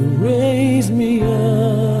 You raise me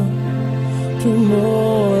up to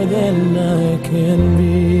more than I can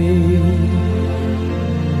be.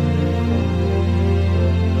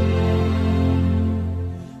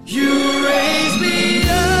 You raise me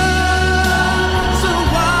up so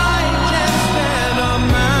I can stand on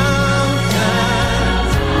mountains.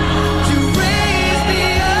 You raise me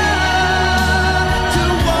up to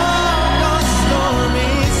walk on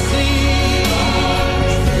stormy seas.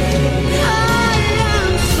 I am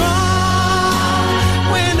strong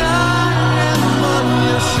when I am on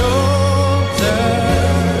your shoulders.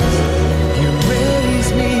 You raise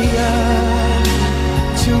me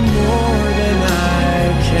up to more than I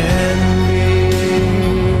can be.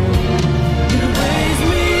 You raise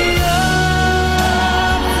me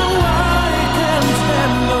up so I can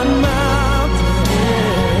stand on mountains.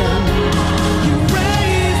 You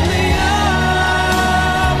raise me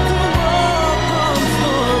up to walk on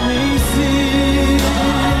stormy seas.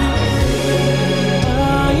 I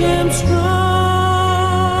am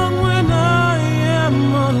strong when I am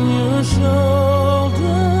on your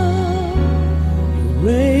shoulder. You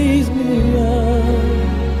raise me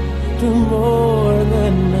up to more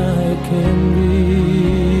than I can be.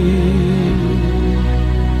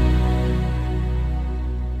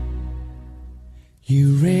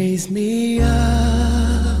 You raise me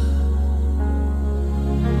up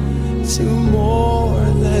to more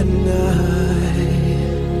than I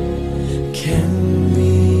can be.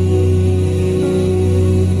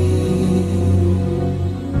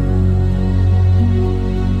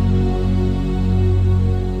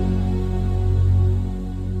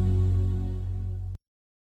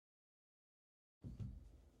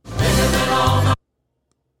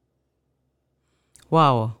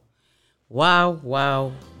 Wow. Wow,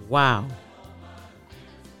 wow, wow.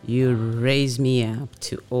 You raise me up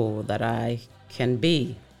to all that I can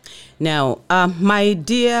be. Now, my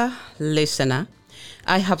dear listener,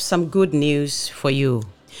 I have some good news for you.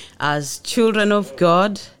 As children of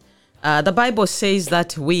God, the Bible says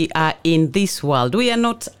that we are in this world. We are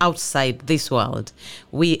not outside this world.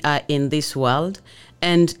 We are in this world.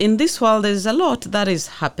 And in this world, there's a lot that is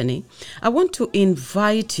happening. I want to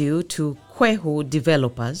invite you to Kwehu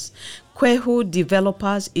Developers. Kwehu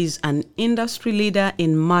Developers is an industry leader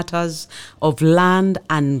in matters of land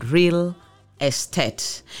and real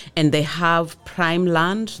estate, and they have prime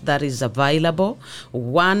land that is available,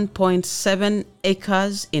 1.7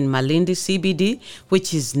 acres in Malindi CBD,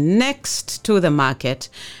 which is next to the market,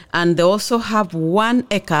 and they also have 1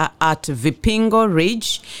 acre at Vipingo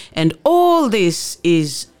Ridge, and all this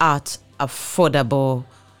is at affordable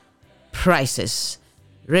prices.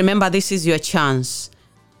 Remember, this is your chance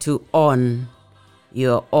to own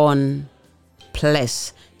your own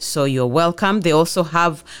place. So you're welcome. They also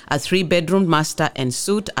have a 3-bedroom master and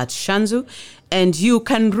suite at Shanzu. And you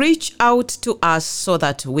can reach out to us so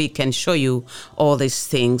that we can show you all these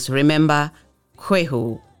things. Remember,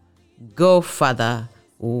 Kwehu, go further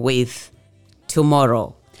with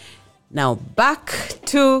tomorrow. Now back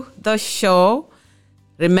to the show.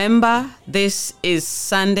 Remember, this is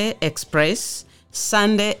Sunday Express.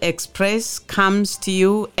 Sunday Express comes to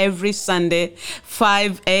you every Sunday,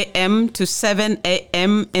 5 a.m. to 7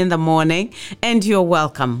 a.m. in the morning. And you're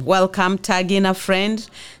welcome. Welcome, tag in a friend,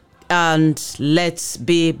 and let's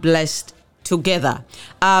be blessed together.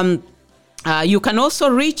 You can also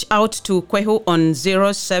reach out to Kwehu on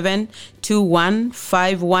 0721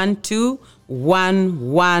 512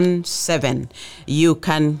 117. You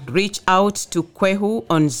can reach out to Kwehu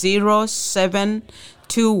on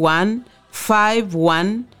 0721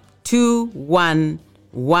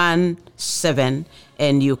 512117,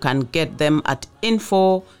 and you can get them at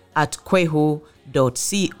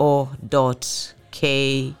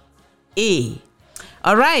info@kwehu.co.ke.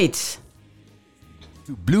 All right.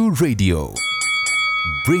 To Blue Radio,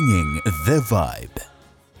 bringing the vibe.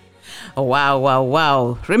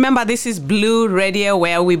 Wow. Remember, this is Blue Radio,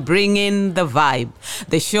 where we bring in the vibe.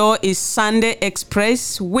 The show is Sunday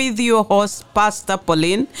Express with your host, Pastor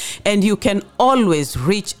Pauline, and you can always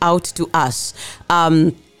reach out to us.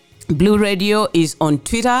 Blue Radio is on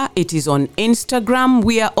Twitter. It is on Instagram.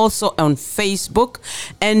 We are also on Facebook,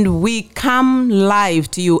 and we come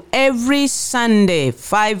live to you every Sunday,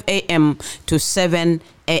 5 a.m. to 7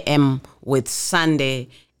 a.m. with Sunday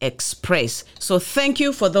Express. So thank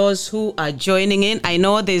you for those who are joining in. I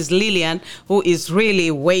know there's Lillian who is really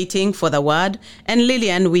waiting for the word. And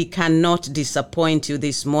Lillian, we cannot disappoint you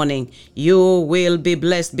this morning. You will be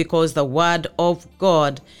blessed because the word of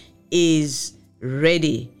God is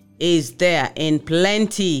ready, is there in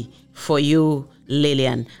plenty for you,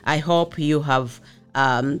 Lillian. I hope you have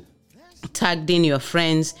tagged in your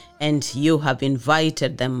friends and you have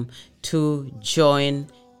invited them to join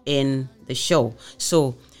in the show.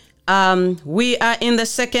 So we are in the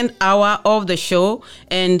second hour of the show,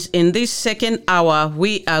 and in this second hour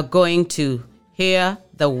we are going to hear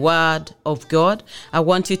the word of God. I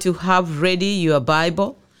want you to have ready your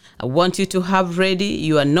Bible. I want you to have ready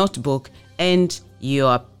your notebook and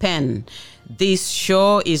your pen. This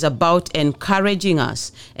show is about encouraging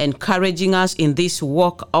us in this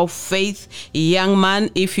walk of faith. Young man,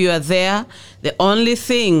 if you are there, the only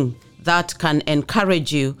thing that can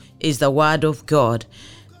encourage you is the word of God.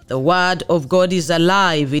 The word of God is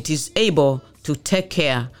alive. It is able to take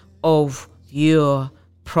care of your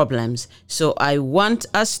problems. So I want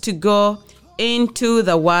us to go into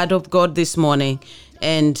the word of God this morning.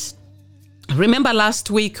 And remember,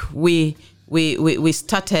 last week we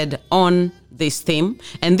started on this theme,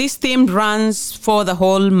 and this theme runs for the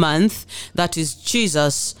whole month. That is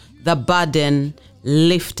Jesus, the burden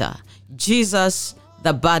lifter. Jesus,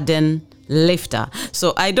 the burden lifter.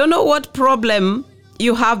 So I don't know what problem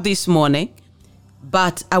you have this morning,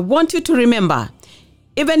 but I want you to remember,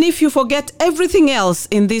 even if you forget everything else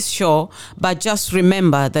in this show, but just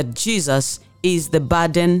remember that Jesus is the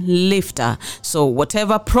burden lifter. So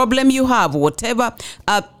whatever problem you have, whatever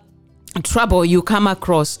trouble you come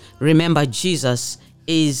across, remember Jesus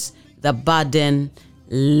is the burden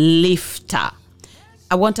lifter.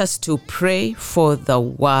 I want us to pray for the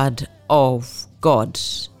word of God.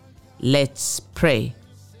 Let's pray.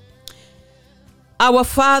 Our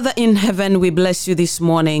Father in heaven, we bless you this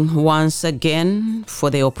morning once again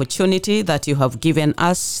for the opportunity that you have given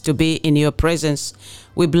us to be in your presence.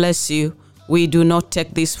 We bless you. We do not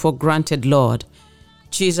take this for granted, Lord.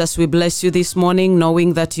 Jesus, we bless you this morning,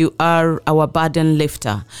 knowing that you are our burden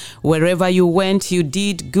lifter. Wherever you went, you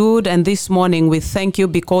did good, and this morning we thank you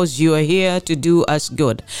because you are here to do us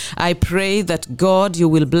good. I pray that, God, you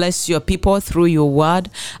will bless your people through your word.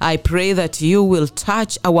 I pray that you will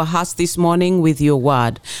touch our hearts this morning with your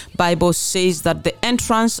word. Bible says that the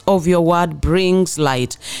entrance of your word brings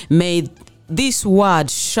light. May this word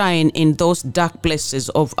shine in those dark places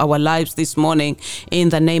of our lives this morning in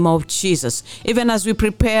the name of Jesus. Even as we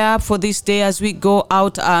prepare for this day, as we go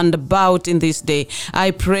out and about in this day,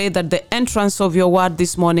 I pray that the entrance of your word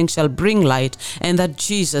this morning shall bring light, and that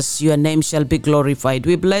Jesus, your name shall be glorified.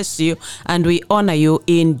 We bless you and we honor you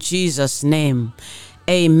in Jesus' name.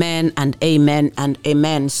 Amen and amen and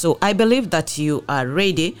amen. So I believe that you are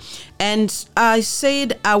ready. And I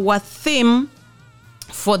said our theme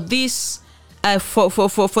for this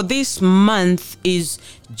for this month is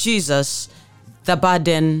Jesus, the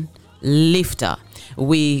burden lifter.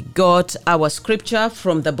 We got our scripture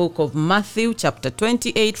from the book of Matthew, chapter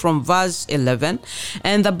 28, from verse 11.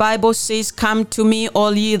 And the Bible says, "Come to me,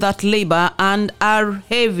 all ye that labor and are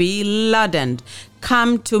heavy laden.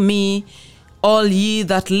 Come to me, all ye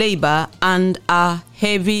that labor and are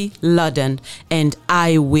heavy laden, and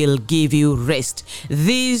I will give you rest."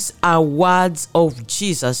 These are words of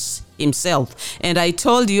Jesus himself. And I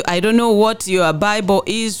told you, I don't know what your Bible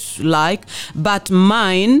is like, but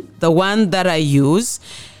mine, the one that I use,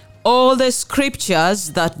 all the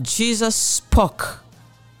scriptures that Jesus spoke,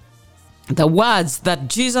 the words that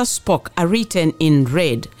Jesus spoke are written in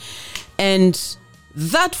red. And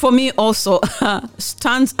that for me also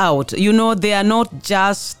stands out. You know, they are not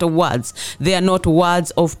just words. They are not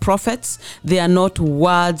words of prophets. They are not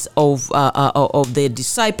words of the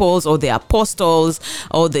disciples or the apostles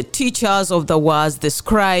or the teachers of the words, the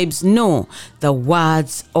scribes. No, the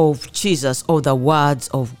words of Jesus, or the words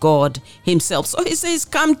of God himself. So he says,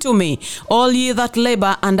 "Come to me, all ye that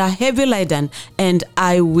labor and are heavy laden, and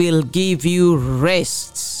I will give you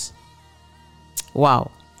rest."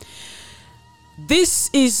 Wow. This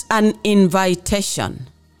is an invitation.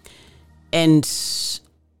 And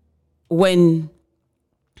when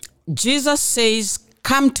Jesus says,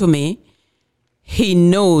 "Come to me," he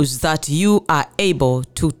knows that you are able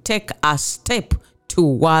to take a step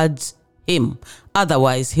towards him.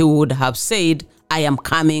 Otherwise, he would have said, "I am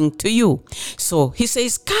coming to you." So he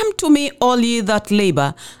says, "Come to me, all ye that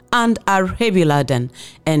labor and are heavy laden,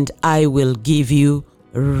 and I will give you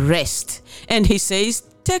rest." And he says,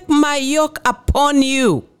 "Take my yoke upon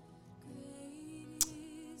you."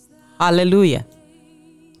 Hallelujah.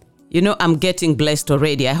 You know, I'm getting blessed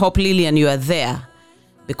already. I hope, Lillian, you are there,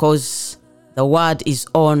 because the word is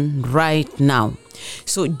on right now.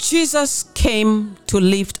 So Jesus came to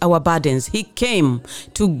lift our burdens. He came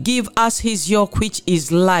to give us his yoke, which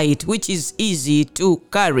is light, which is easy to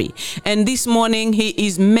carry. And this morning he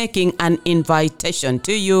is making an invitation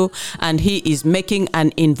to you, and he is making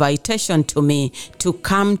an invitation to me to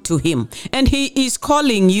come to him. And he is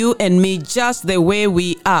calling you and me just the way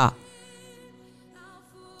we are.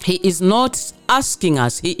 He is not asking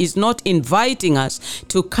us, he is not inviting us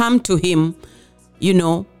to come to him, you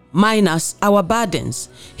know, minus our burdens.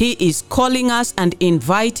 He is calling us and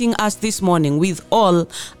inviting us this morning with all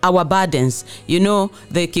our burdens. You know,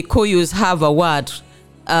 the Kikuyus have a word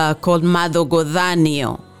called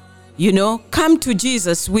madhogodhanio. You know, come to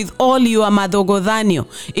Jesus with all your madhogodhanio.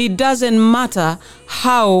 It doesn't matter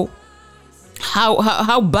how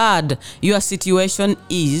bad your situation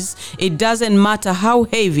is. It doesn't matter how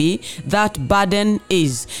heavy that burden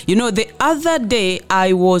is. You know, the other day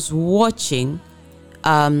I was watching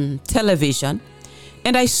television,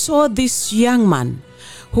 and I saw this young man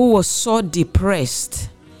who was so depressed.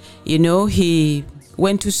 You know, he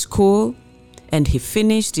went to school and he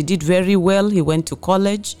finished. He did very well. He went to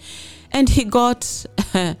college and he got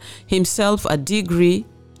himself a degree,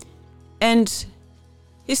 and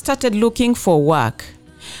he started looking for work.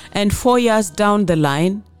 And 4 years down the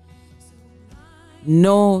line,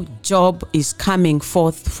 no job is coming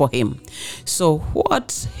forth for him. So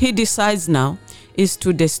what he decides now is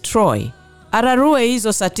to destroy, ararue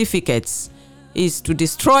hizo certificates, is to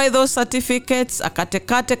destroy those certificates,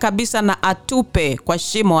 akatekate kabisa na atupe kwa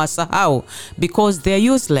shimo asahau, because they're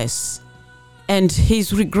useless. And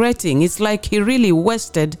he's regretting. It's like he really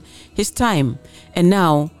wasted his time, and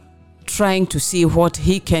now trying to see what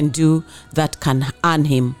he can do that can earn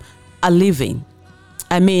him a living.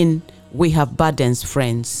 I mean, we have burdens,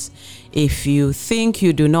 friends. If you think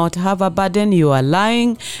you do not have a burden, you are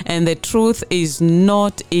lying, and the truth is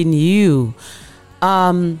not in you.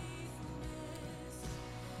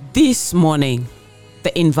 This morning,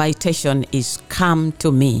 the invitation is, "Come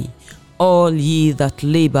to me, all ye that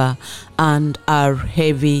labor and are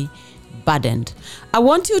heavy burdened. I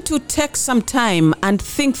want you to take some time and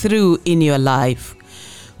think through in your life.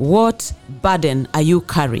 What burden are you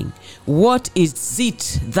carrying? What is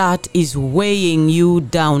it that is weighing you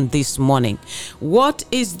down this morning? What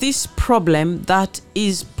is this problem that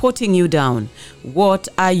is putting you down? What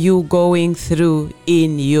are you going through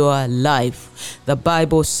in your life? The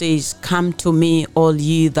Bible says, "Come to me, all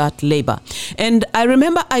ye that labor." And I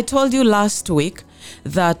remember I told you last week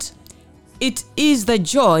that it is the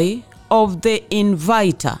joy of the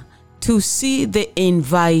inviter to see the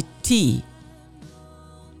invitee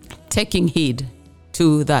taking heed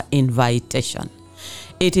to the invitation.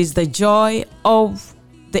 It is the joy of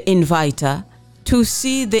the inviter to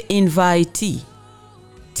see the invitee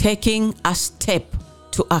taking a step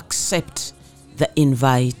to accept the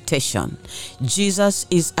invitation. Jesus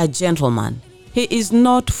is a gentleman. He is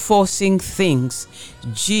not forcing things.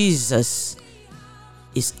 Jesus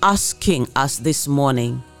is asking us this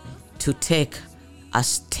morning to take a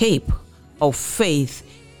step of faith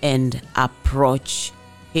and approach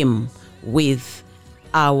him with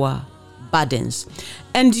our burdens.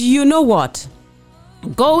 And you know what?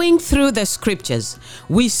 Going through the scriptures,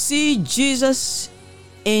 we see Jesus'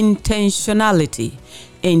 intentionality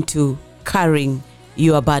into carrying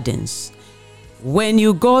your burdens. When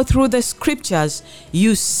you go through the scriptures,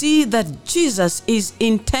 you see that Jesus is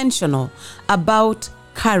intentional about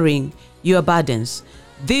carrying your burdens.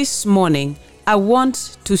 This morning, I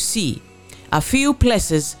want to see a few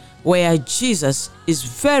places where Jesus is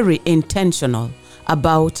very intentional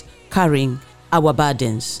about carrying our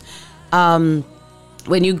burdens.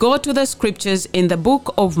 When you go to the scriptures in the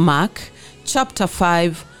book of Mark, chapter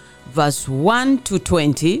 5, verse 1 to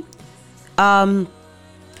 20,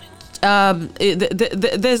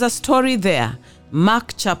 there's a story there.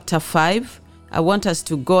 Mark chapter 5. I want us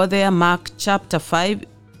to go there. Mark chapter 5.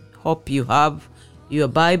 Hope you have your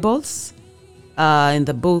Bibles. In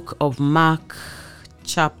the book of Mark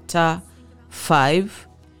chapter 5.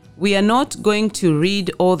 We are not going to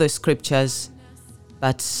read all the scriptures,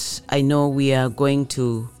 but I know we are going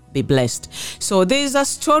to be blessed. So there is a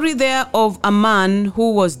story there of a man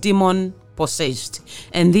who was demon possessed,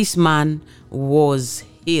 and this man was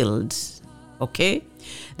healed. Okay?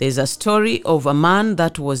 There's a story of a man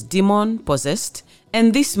that was demon possessed,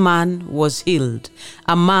 and this man was healed.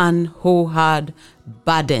 A man who had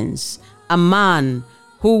burdens, a man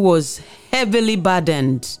who was heavily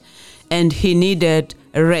burdened, and he needed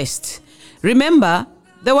rest. Remember,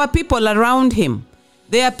 there were people around him.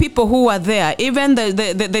 There are people who were there. Even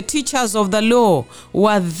the teachers of the law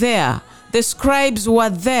were there. The scribes were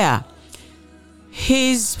there.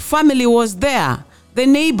 His family was there. The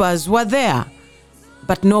neighbors were there.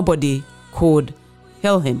 But nobody could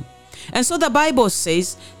heal him. And so the Bible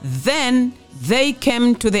says, then they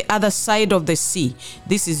came to the other side of the sea.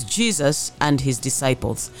 This is Jesus and his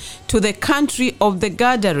disciples, to the country of the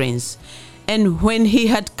Gadarenes. And when he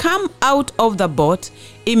had come out of the boat,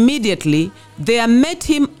 immediately there met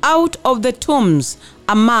him out of the tombs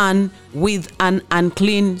a man with an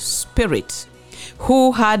unclean spirit,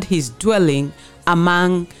 who had his dwelling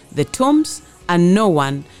among the tombs, and no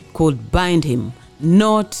one could bind him,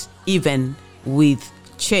 not even with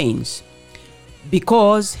chains,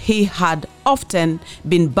 because he had often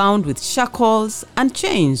been bound with shackles and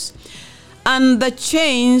chains. And the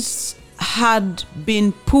chains had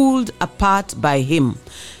been pulled apart by him,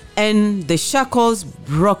 and the shackles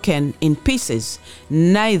broken in pieces.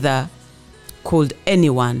 Neither could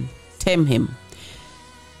anyone tame him.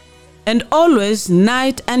 And always,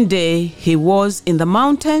 night and day, he was in the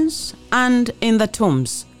mountains and in the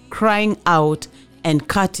tombs, crying out and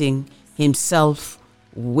cutting himself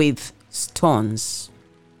with stones.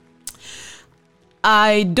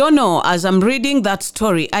 I don't know, as I'm reading that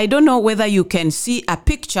story, I don't know whether you can see a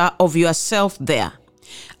picture of yourself there.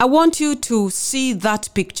 I want you to see that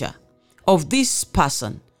picture of this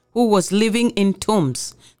person who was living in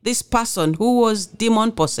tombs, this person who was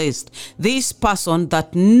demon possessed, this person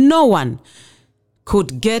that no one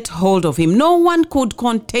could get hold of him, no one could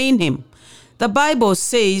contain him. The Bible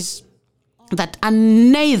says that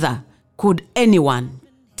neither could anyone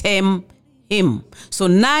tame him. So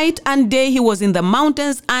night and day he was in the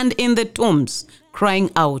mountains and in the tombs, crying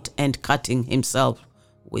out and cutting himself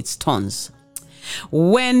with stones.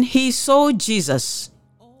 When he saw Jesus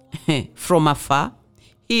from afar,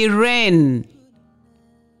 he ran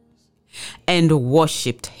and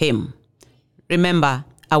worshipped him. Remember,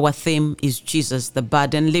 our theme is Jesus, the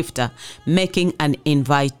burden lifter, making an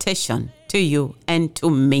invitation to you and to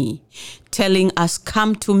me, telling us,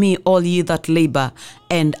 come to me, all ye that labor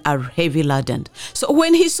and are heavy laden. So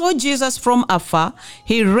when he saw Jesus from afar,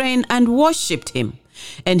 he ran and worshipped him.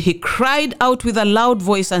 And he cried out with a loud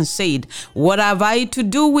voice and said, what have I to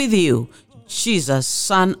do with you, Jesus,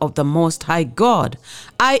 Son of the Most High God?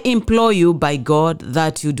 I implore you by God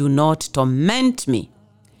that you do not torment me.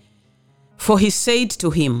 For he said to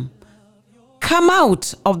him, come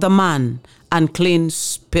out of the man, unclean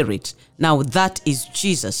spirit. Now that is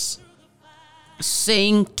Jesus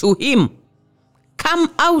saying to him,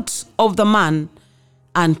 come out of the man,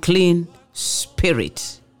 unclean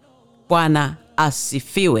spirit. Bwana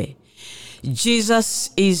asifiwe. Jesus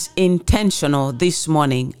is intentional this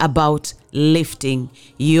morning about lifting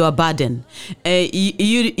your burden.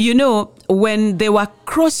 You know, when they were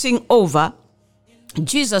crossing over,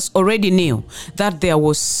 Jesus already knew that there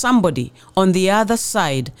was somebody on the other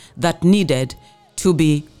side that needed to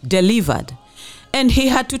be delivered. And he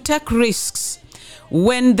had to take risks.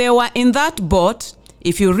 When they were in that boat,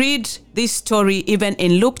 if you read this story, even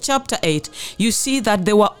in Luke chapter 8, you see that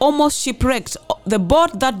they were almost shipwrecked. The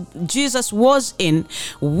boat that Jesus was in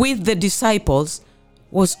with the disciples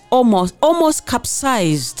was almost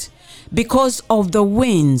capsized because of the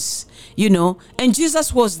winds, you know, and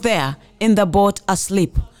Jesus was there in the boat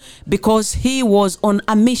asleep because he was on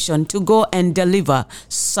a mission to go and deliver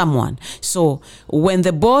someone. So when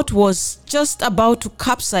the boat was just about to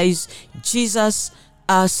capsize, Jesus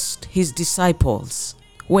asked his disciples,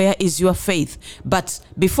 where is your faith? But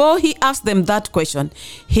before he asked them that question,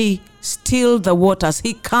 he stilled the waters.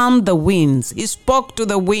 He calmed the winds. He spoke to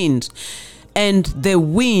the wind, and the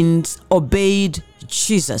wind obeyed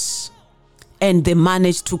Jesus. And they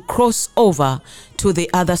managed to cross over to the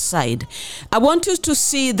other side. I want you to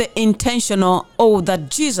see the intentional,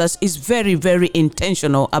 that Jesus is very, very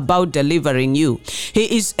intentional about delivering you.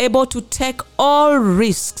 He is able to take all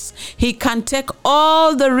risks. He can take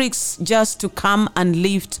all the risks just to come and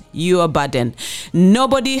lift your burden.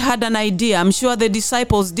 Nobody had an idea. I'm sure the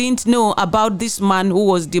disciples didn't know about this man who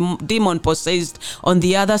was demon possessed on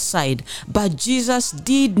the other side. But Jesus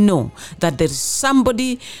did know that there is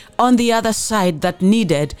somebody on the other side that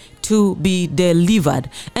needed to be delivered.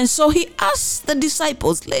 And so he asked the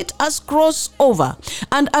disciples, let us cross over.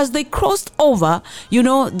 And as they crossed over, you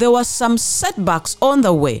know, there were some setbacks on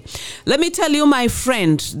the way. Let me tell you, my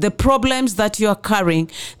friend, the problems that you are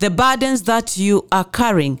carrying, the burdens that you are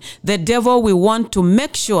carrying, the devil will want to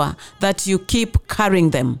make sure that you keep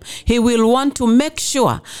carrying them. He will want to make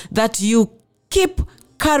sure that you keep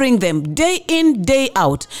carrying them day in, day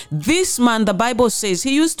out. This man, the Bible says,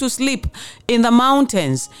 he used to sleep in the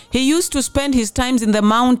mountains. He used to spend his times in the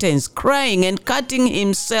mountains, crying and cutting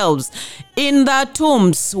himself in the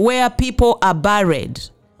tombs where people are buried.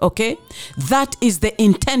 Okay? That is the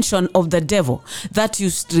intention of the devil, that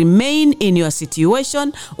you remain in your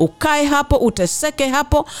situation, ukae hapo, uteseke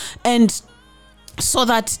hapo, and so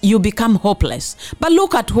that you become hopeless. But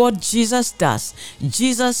look at what Jesus does.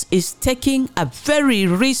 Jesus is taking a very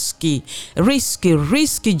risky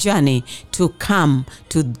journey to come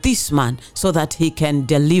to this man so that he can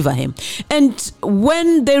deliver him. And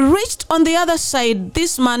when they reached on the other side,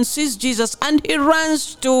 this man sees Jesus and he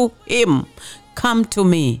runs to him. Come to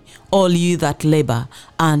me, all you that labor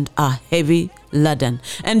and are heavy laden.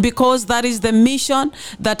 And because that is the mission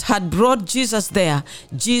that had brought Jesus there,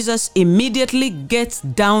 Jesus immediately gets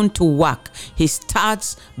down to work. He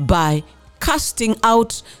starts by casting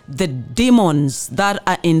out the demons that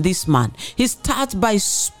are in this man. He starts by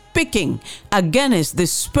speaking against the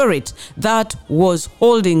spirit that was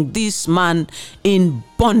holding this man in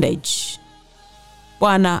bondage.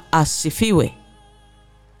 Bwana asifiwe.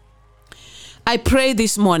 I pray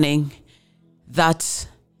this morning that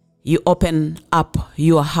you open up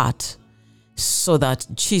your heart so that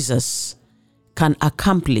Jesus can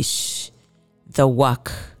accomplish the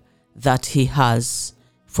work that he has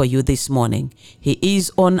for you this morning. He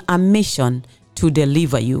is on a mission to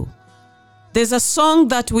deliver you. There's a song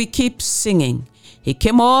that we keep singing. He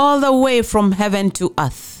came all the way from heaven to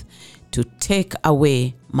earth to take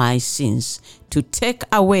away my sins, to take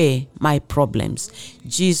away my problems.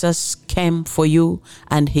 Jesus came for you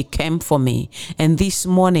and he came for me. And this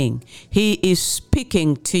morning, he is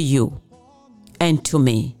speaking to you and to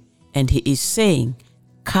me. And he is saying,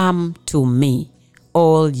 come to me,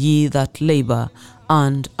 all ye that labor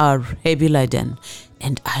and are heavy laden,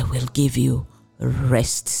 and I will give you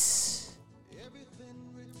rest.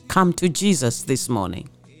 Come to Jesus this morning.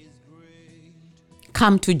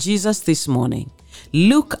 Come to Jesus this morning.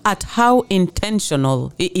 Look at how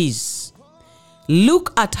intentional he is.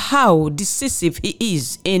 Look at how decisive he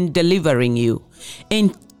is in delivering you,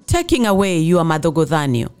 in taking away your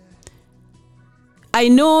Madhogodhanio. I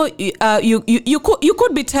know you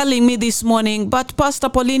could be telling me this morning, but Pastor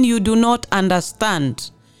Pauline, you do not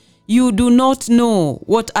understand. You do not know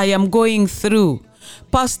what I am going through.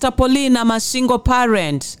 Pastor Pauline, I'm a single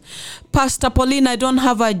parent. Pastor Pauline, I don't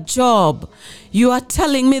have a job. You are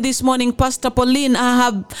telling me this morning, Pastor Pauline,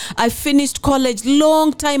 I finished college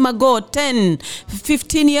long time ago, 10,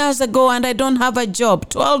 15 years ago, and I don't have a job.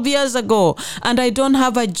 12 years ago, and I don't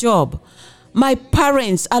have a job. My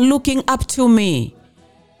parents are looking up to me.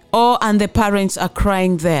 Oh, and the parents are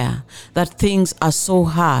crying there that things are so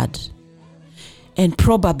hard. And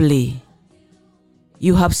probably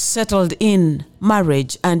you have settled in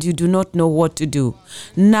marriage and you do not know what to do.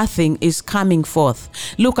 Nothing is coming forth.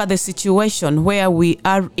 Look at the situation where we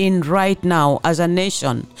are in right now as a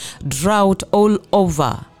nation. Drought all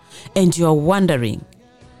over. And you're wondering,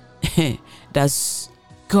 does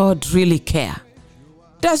God really care?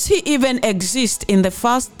 Does he even exist in the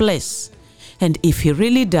first place? And if he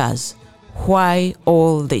really does, why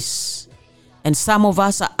all this? And some of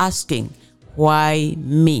us are asking, why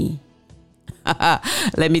me?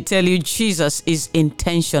 Let me tell you, Jesus is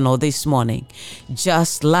intentional this morning,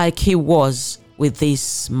 just like he was with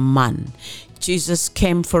this man. Jesus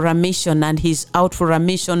came for a mission and he's out for a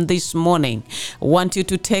mission this morning. I want you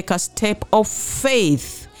to take a step of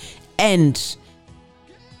faith and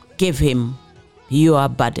give him your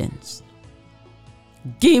burdens.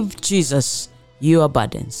 Give Jesus your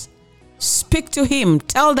burdens. Speak to him.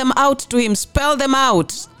 Tell them out to him. Spell them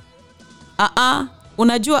out.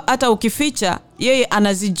 Unajua hata ukificha, yeye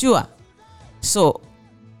anazijua. So,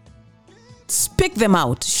 speak them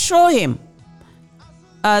out. Show him.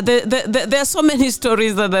 There are so many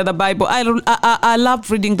stories that the Bible. I love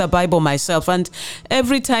reading the Bible myself, and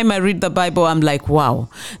every time I read the Bible, I'm like, wow.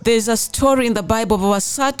 There's a story in the Bible of a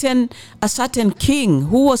certain king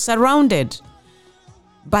who was surrounded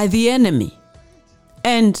by the enemy,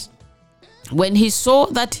 and when he saw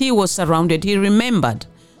that he was surrounded, he remembered,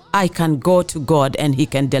 I can go to God and he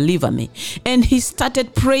can deliver me. And he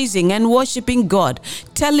started praising and worshiping God,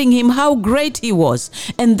 telling him how great he was.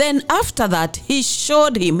 And then after that, he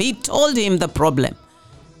told him the problem.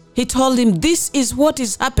 He told him, this is what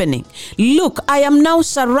is happening. Look, I am now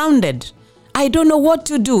surrounded. I don't know what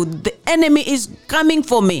to do. The enemy is coming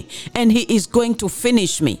for me and he is going to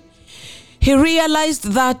finish me. He realized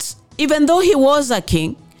that even though he was a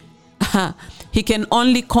king, he can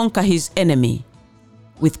only conquer his enemy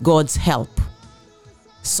with God's help.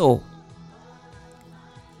 So,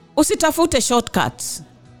 usitafute shortcuts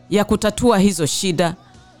ya kutatua hizo shida,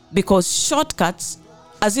 because shortcuts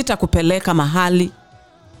hazitakupeleka mahali.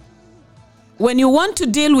 When you want to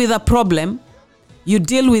deal with a problem, you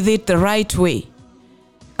deal with it the right way.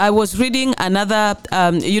 I was reading another,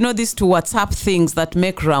 these two WhatsApp things that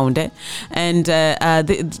make round, and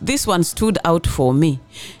this one stood out for me.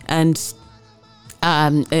 And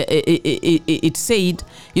it said,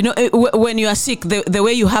 when you are sick, the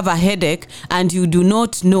way you have a headache and you do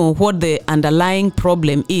not know what the underlying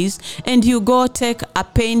problem is, and you go take a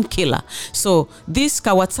painkiller. So this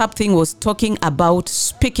WhatsApp thing was talking about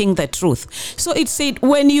speaking the truth. So it said,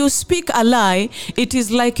 when you speak a lie, it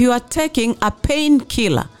is like you are taking a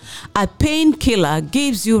painkiller. A painkiller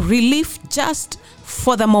gives you relief just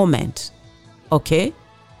for the moment. Okay?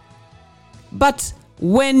 But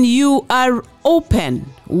when you are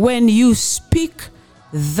open, when you speak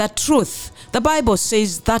the truth, the Bible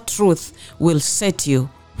says that truth will set you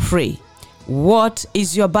free. What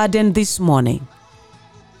is your burden this morning?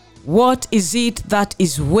 What is it that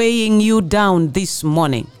is weighing you down this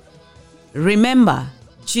morning? Remember,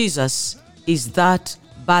 Jesus is that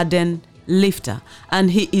burden lifter, and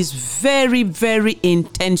he is very, very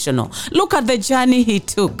intentional. Look at the journey he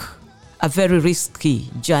took. A very risky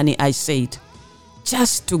journey, I said,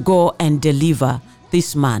 just to go and deliver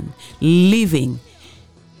this man, living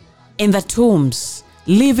in the tombs,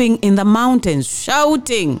 living in the mountains,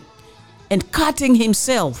 shouting and cutting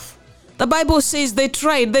himself. The Bible says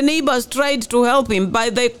the neighbors tried to help him,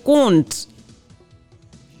 but they couldn't.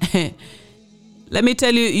 Let me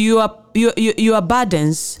tell you, your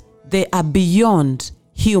burdens, they are beyond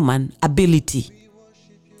human ability.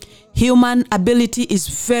 Human ability is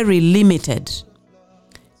very limited,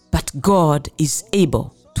 but God is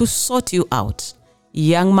able to sort you out.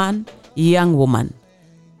 Young man, young woman,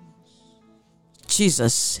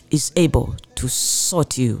 Jesus is able to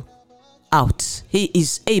sort you out. He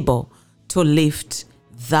is able to lift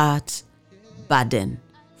that burden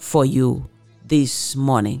for you this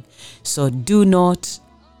morning. So do not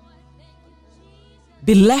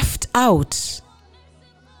be left out.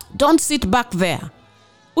 Don't sit back there.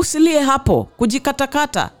 Usilie hapo,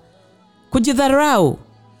 kujikatakata. kujidharau.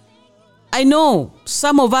 I know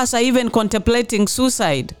some of us are even contemplating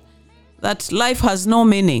suicide, that life has no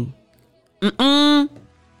meaning.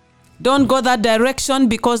 Don't go that direction,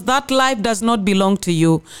 because that life does not belong to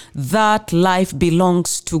you. That life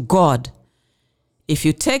belongs to God. If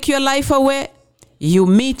you take your life away, you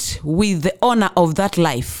meet with the owner of that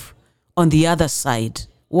life on the other side.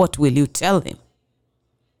 What will you tell him?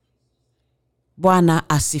 Bwana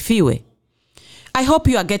asifiwe. I hope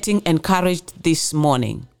you are getting encouraged this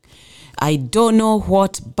morning. I don't know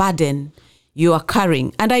what burden you are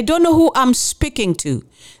carrying, and I don't know who I'm speaking to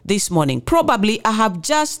this morning. Probably I have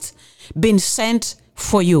just been sent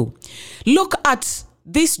for you. Look at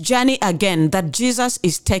this journey again that Jesus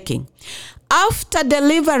is taking. After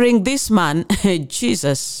delivering this man,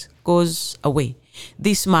 Jesus goes away.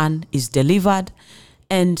 This man is delivered,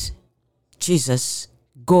 and Jesus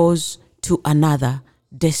goes to another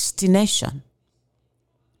destination.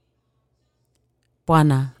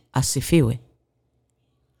 Bwana asifiwe.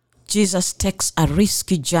 Jesus takes a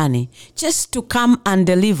risky journey just to come and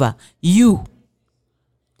deliver you.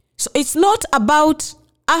 So it's not about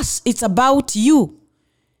us, it's about you.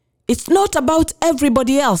 It's not about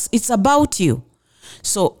everybody else, it's about you.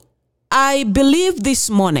 So I believe this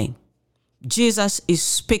morning Jesus is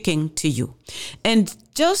speaking to you. And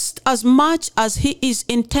just as much as he is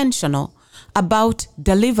intentional about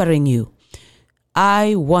delivering you,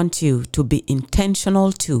 I want you to be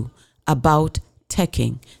intentional too about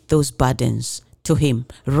taking those burdens to him.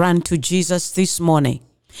 Run to Jesus this morning.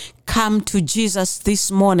 Come to Jesus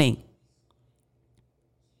this morning.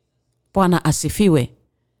 Bwana asifiwe.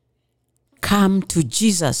 Come to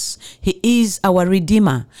Jesus. He is our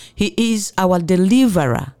Redeemer. He is our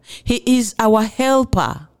Deliverer. He is our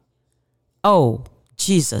Helper. Oh,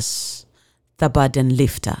 Jesus, the burden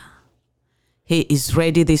lifter. He is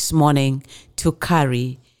ready this morning to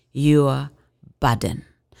carry your burden.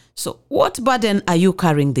 So what burden are you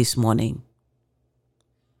carrying this morning?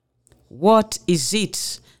 What is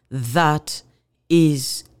it that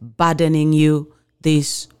is burdening you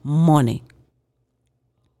this morning?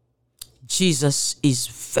 Jesus is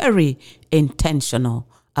very intentional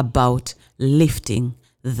about lifting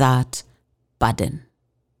that burden.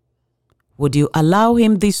 Would you allow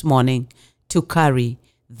him this morning to carry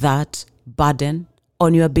that burden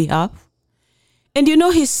on your behalf? And you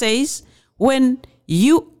know, he says, when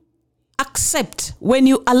you accept, when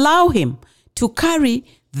you allow him to carry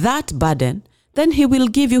that burden, then he will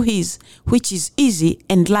give you his, which is easy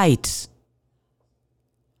and light.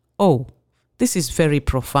 Oh, this is very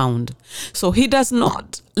profound. So he does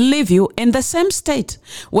not leave you in the same state.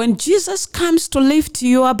 When Jesus comes to lift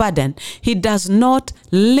your burden, he does not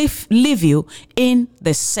leave you in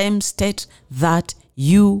the same state that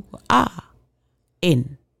you are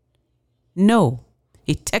in. No,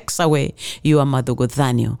 he takes away your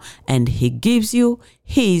madogodhanyo and he gives you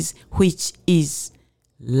his, which is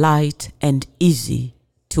light and easy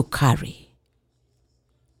to carry.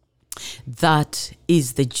 That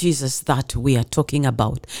is the Jesus that we are talking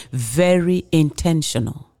about. Very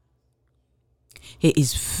intentional. He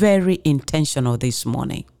is very intentional this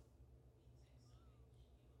morning.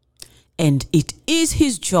 And it is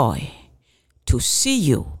his joy to see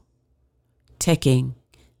you taking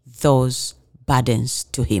those burdens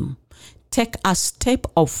to him. Take a step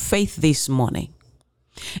of faith this morning.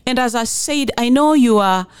 And as I said, I know you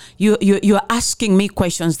are asking me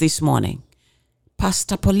questions this morning.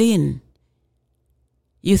 Pastor Pauline,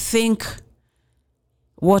 you think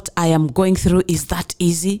what I am going through is that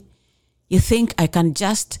easy? You think I can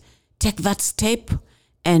just take that step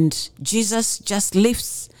and Jesus just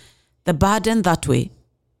lifts the burden that way?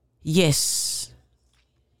 Yes.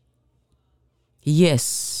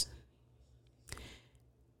 Yes.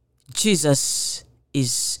 Jesus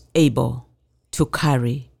is able to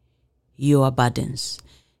carry your burdens.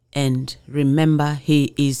 And remember,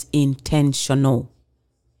 he is intentional.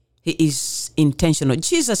 He is intentional.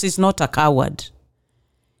 Jesus is not a coward.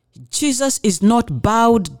 Jesus is not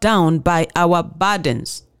bowed down by our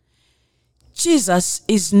burdens. Jesus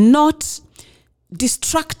is not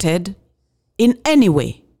distracted in any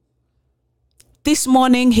way. This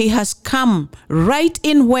morning, he has come right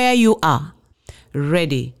in where you are,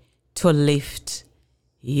 ready to lift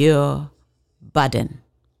your burden.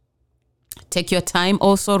 Take your time,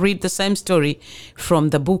 also read the same story from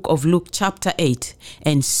the book of Luke chapter 8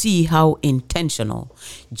 and see how intentional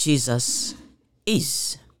Jesus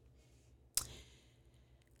is.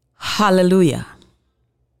 Hallelujah.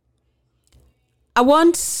 I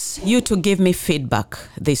want you to give me feedback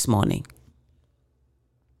this morning.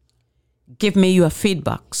 Give me your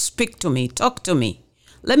feedback. Speak to me. Talk to me.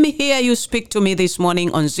 Let me hear you speak to me this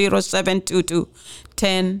morning on 0722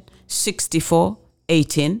 10 64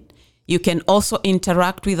 18. You can also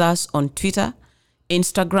interact with us on Twitter,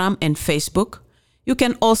 Instagram, and Facebook. You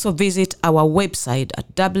can also visit our website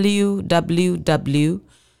at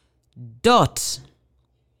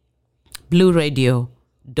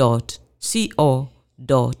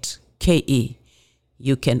www.blueradio.co.ke.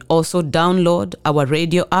 You can also download our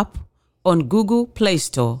radio app on Google Play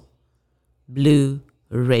Store, Blue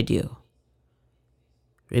Radio.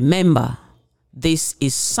 Remember, this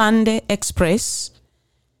is Sunday Express,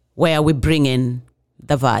 where we bring in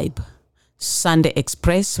the vibe. Sunday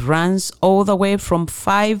Express runs all the way from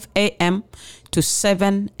 5 a.m. to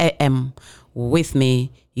 7 a.m. with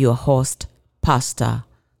me, your host, Pastor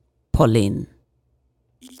Pauline.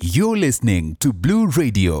 You're listening to Blue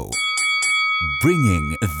Radio,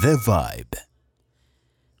 bringing the vibe.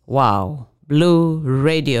 Wow, Blue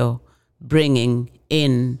Radio, bringing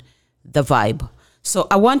in the vibe. So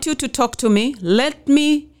I want you to talk to me. Let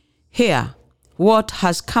me hear what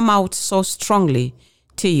has come out so strongly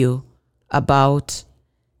to you about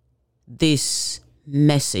this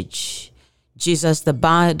message. Jesus, the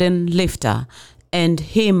burden lifter, and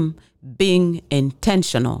him being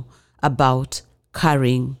intentional about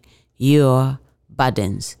carrying your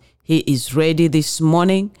burdens. He is ready this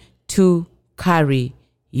morning to carry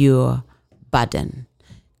your burden.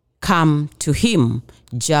 Come to him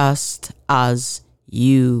just as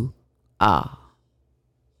you are.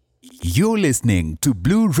 You're listening to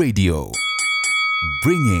Blue Radio,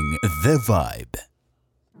 bringing the vibe.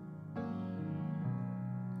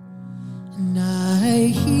 And I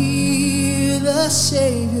hear the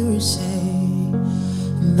Savior say,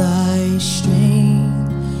 thy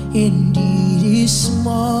strength indeed is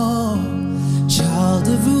small. Child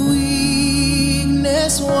of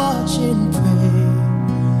weakness, watch and pray.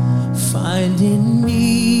 Find in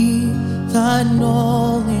me thine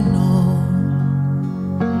all in all.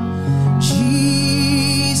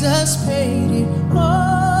 Jesus paid it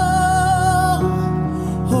all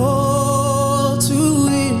to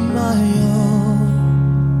him I owe.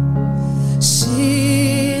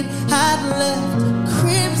 Sin had left a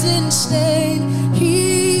crimson stain,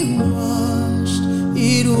 he washed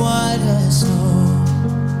it white as snow.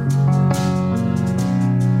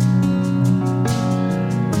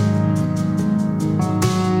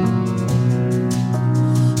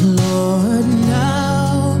 Lord,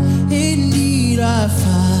 now indeed I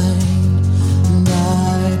find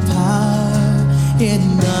thy power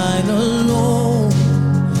in thine alone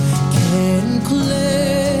can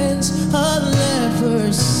cleanse a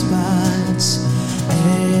leper's spots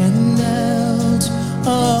and melt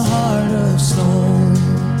a heart of stone.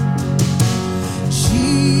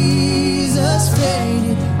 Jesus paid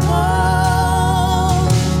it all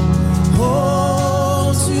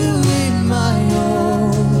to him I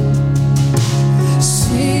owe.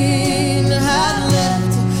 Sin had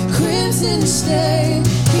left a crimson stain,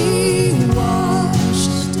 he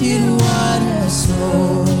washed it white as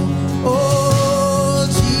snow. Oh,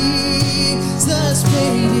 Jesus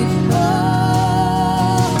paid it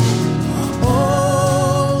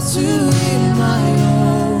all to him I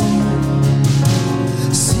owe.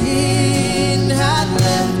 Sin had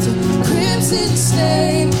left a crimson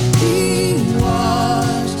stain, he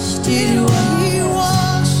washed it white.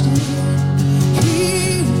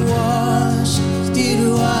 He washed it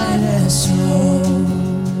white as snow.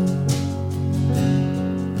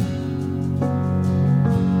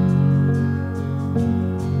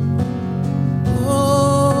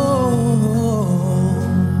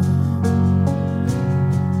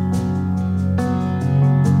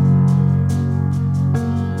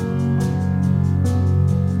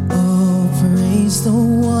 Oh, praise the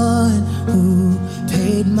one who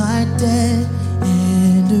paid my debt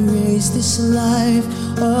and erased this life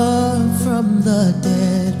up from the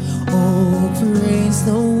dead. Oh, praise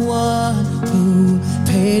the one who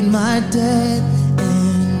paid my debt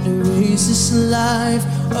and erased this life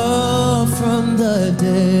up from the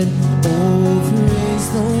dead. Oh, praise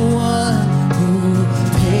the one who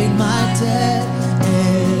paid my debt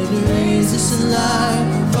and erased this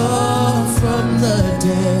life up from the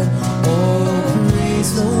dead. Oh,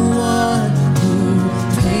 praise the one who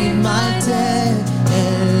paid my debt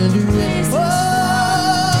and erased this away.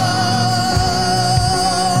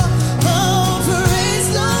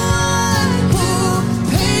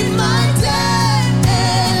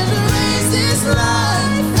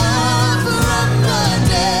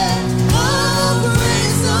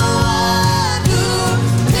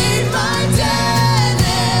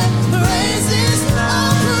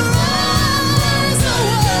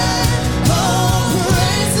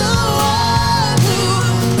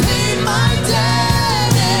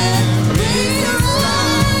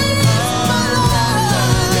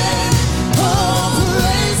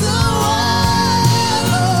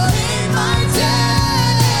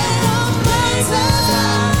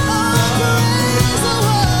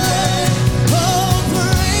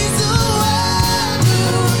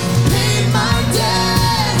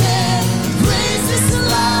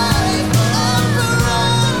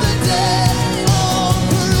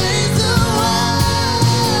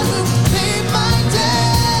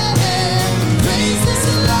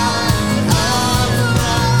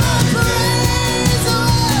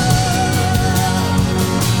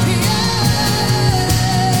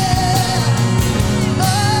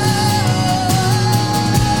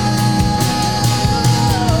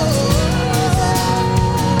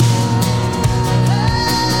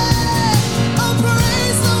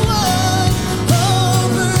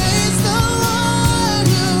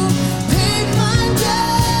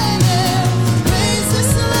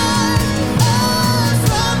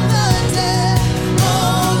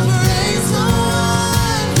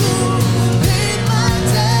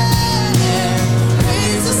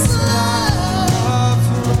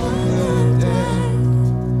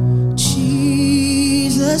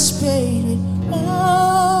 paid it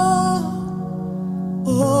all.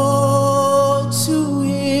 Oh, to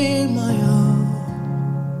Him I owe.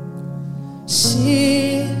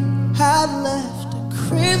 Sin had left a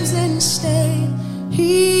crimson stain.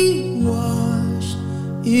 He washed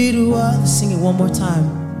it white. Sing it one more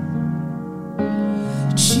time.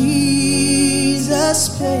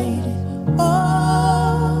 Jesus paid it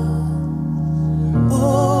all.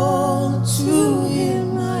 All to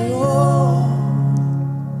Him I owe.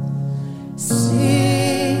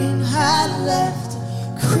 Sin had left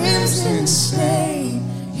crimson stain.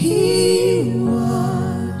 He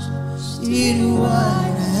washed it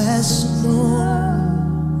white as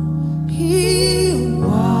snow. He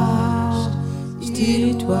washed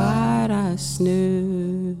it white as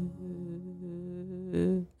snow.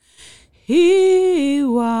 He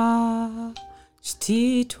washed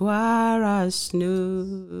it white as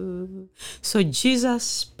snow. So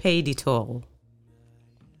Jesus paid it all.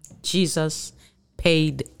 Jesus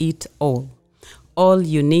paid it all. All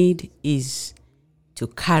you need is to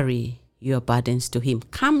carry your burdens to Him.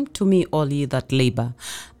 Come to me, all ye that labor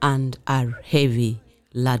and are heavy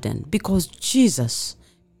laden, because Jesus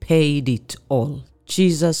paid it all.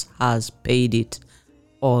 Jesus has paid it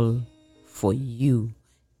all for you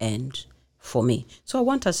and for me. So I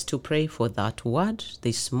want us to pray for that word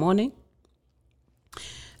this morning.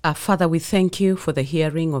 Father, we thank you for the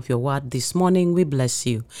hearing of your word this morning. We bless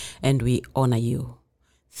you and we honor you.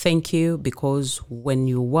 Thank you, because when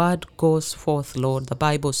your word goes forth, Lord, the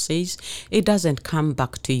Bible says it doesn't come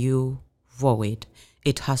back to you void.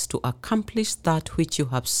 It has to accomplish that which you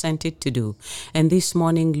have sent it to do. And this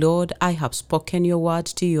morning, Lord, I have spoken your word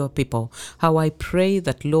to your people. How I pray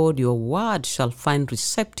that, Lord, your word shall find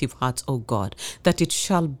receptive hearts, O God, that it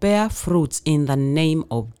shall bear fruits in the name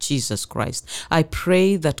of Jesus Christ. I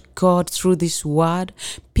pray that, God, through this word,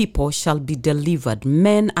 people shall be delivered,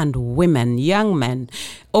 men and women, young men,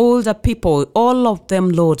 older people, all of them,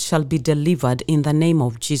 Lord, shall be delivered in the name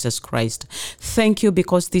of Jesus Christ. Thank you,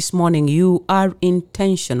 because this morning you are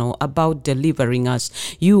intentional about delivering us.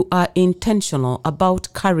 You are intentional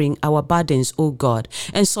about carrying our burdens, oh God.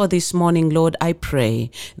 And so this morning, Lord, I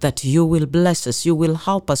pray that you will bless us. You will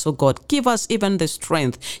help us, oh God. Give us even the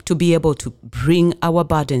strength to be able to bring our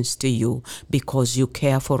burdens to you, because you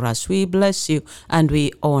care for us. We bless you and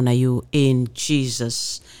we honor you in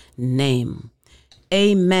Jesus' name.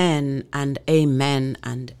 Amen and amen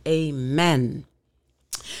and amen.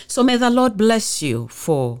 So may the Lord bless you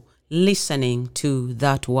for listening to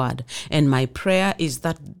that word. And my prayer is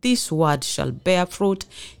that this word shall bear fruit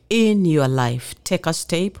in your life. Take a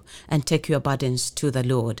step and take your burdens to the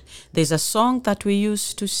Lord. There's a song that we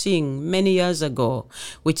used to sing many years ago,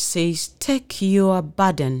 which says, take your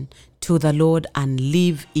burden to the Lord and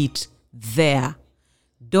leave it there.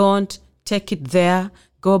 Don't take it there.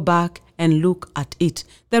 Go back and look at it.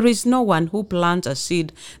 There is no one who plants a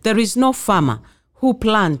seed. There is no farmer who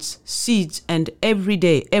plants seeds and every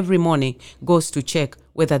day, every morning goes to check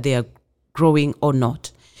whether they are growing or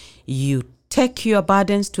not. You take your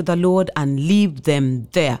burdens to the Lord and leave them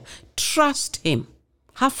there. Trust Him.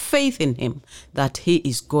 Have faith in Him that He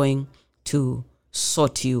is going to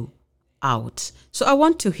sort you out. So I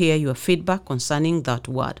want to hear your feedback concerning that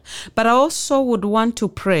word. But I also would want to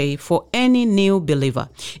pray for any new believer.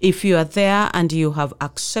 If you are there and you have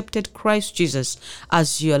accepted Christ Jesus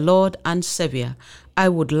as your Lord and Savior, I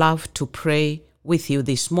would love to pray with you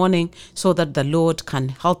this morning so that the Lord can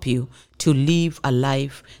help you to live a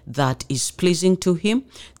life that is pleasing to Him,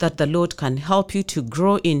 that the Lord can help you to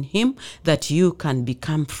grow in Him, that you can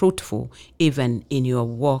become fruitful even in your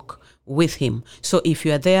walk with Him. So if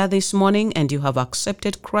you are there this morning and you have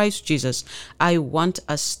accepted Christ Jesus, I want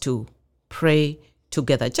us to pray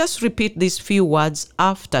together. Just repeat these few words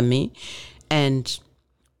after me, and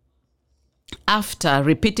after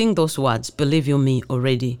repeating those words, believe you me,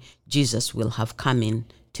 already Jesus will have come in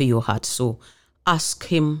to your heart. So ask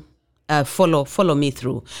Him, follow me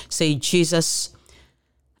through. Say, Jesus,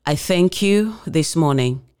 I thank you this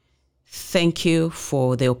morning. Thank you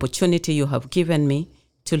for the opportunity you have given me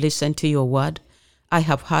to listen to your word. I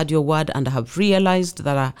have heard your word and I have realized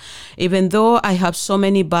that even though I have so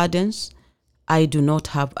many burdens, I do not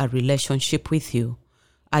have a relationship with you.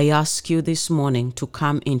 I ask you this morning to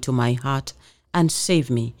come into my heart and save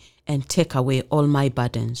me and take away all my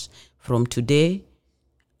burdens. From today,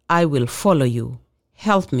 I will follow you.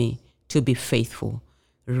 Help me to be faithful.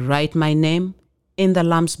 Write my name in the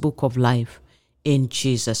Lamb's Book of Life in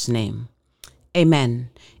Jesus' name. Amen.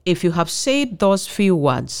 If you have said those few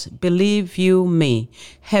words, believe you me,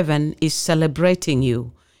 heaven is celebrating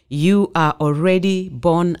you. you are already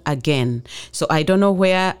born again. So I don't know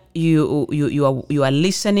where you are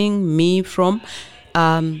listening me from.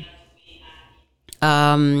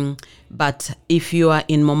 But if you are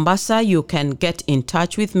in Mombasa, you can get in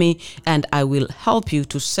touch with me and I will help you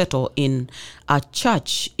to settle in a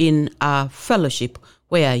church, in a fellowship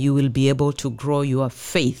where you will be able to grow your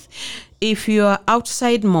faith. If you are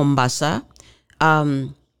outside Mombasa,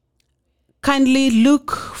 kindly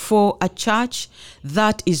look for a church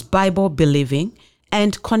that is Bible believing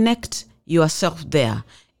and connect yourself there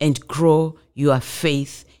and grow your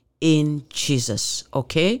faith in Jesus,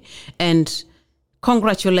 okay? And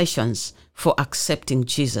congratulations for accepting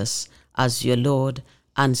Jesus as your Lord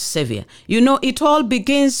and Savior. You know, it all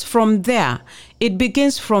begins from there. It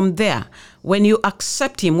begins from there. When you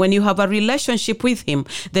accept Him, when you have a relationship with Him,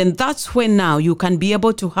 then that's when now you can be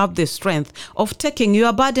able to have the strength of taking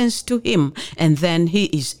your burdens to Him, and then He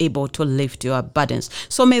is able to lift your burdens.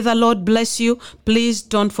 So may the Lord bless you. Please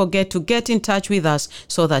don't forget to get in touch with us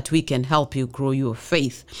so that we can help you grow your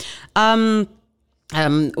faith. I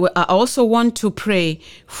also want to pray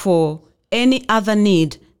for any other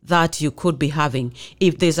need that you could be having.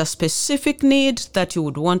 If there's a specific need that you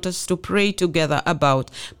would want us to pray together about,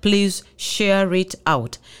 please share it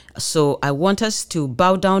out. So I want us to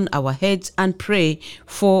bow down our heads and pray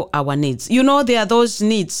for our needs. You know, there are those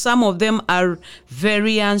needs. Some of them are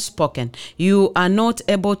very unspoken. You are not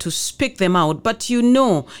able to speak them out, but you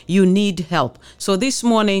know you need help. So this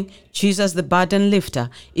morning, Jesus, the burden lifter,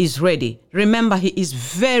 is ready. Remember, He is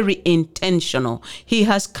very intentional. He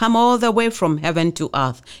has come all the way from heaven to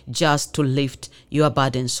earth just to lift your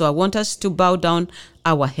burden. So I want us to bow down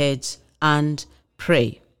our heads and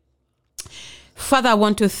pray. Father, I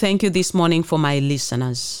want to thank you this morning for my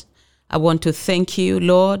listeners. I want to thank you,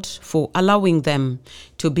 Lord, for allowing them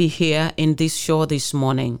to be here in this show this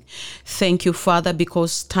morning. Thank you, Father,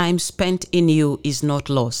 because time spent in you is not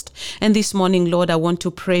lost. And this morning, Lord, I want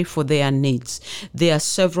to pray for their needs. There are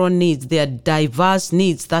several needs. There are diverse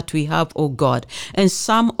needs that we have, oh God. And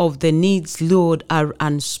some of the needs, Lord, are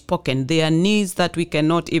unspoken. They are needs that we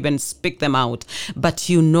cannot even speak them out. But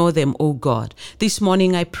you know them, oh God. This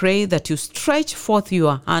morning, I pray that you stretch forth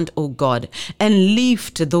your hand, oh God, and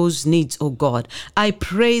lift those needs, oh God. I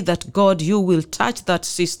pray that, God, you will touch that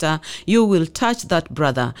sister, you will touch that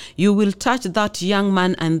brother, you will touch that young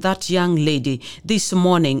man and that young lady this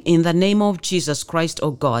morning in the name of Jesus Christ,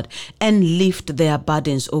 oh God, and lift their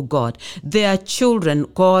burdens, oh God. Their children,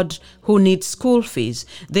 God, who need school fees,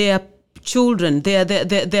 their children,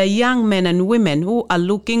 they're young men and women who are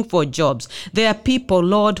looking for jobs. There are people,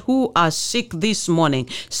 Lord, who are sick this morning.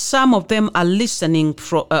 Some of them are listening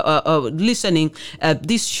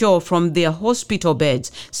this show from their hospital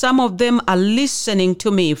beds. Some of them are listening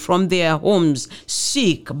to me from their homes,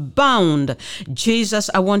 sick, bound. Jesus,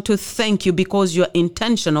 I want to thank you because you're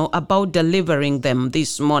intentional about delivering them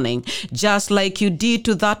this morning. Just like you did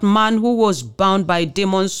to that man who was bound by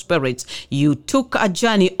demon spirits, you took a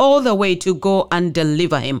journey all the way to go and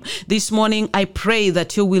deliver him. This morning, I pray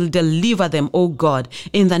that you will deliver them, oh God,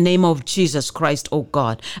 in the name of Jesus Christ, oh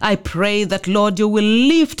God. I pray that, Lord, you will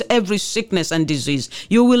lift every sickness and disease.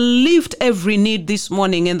 You will lift every need this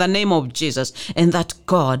morning in the name of Jesus, and that,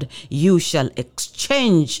 God, you shall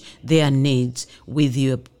exchange their needs with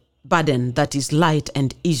your burden that is light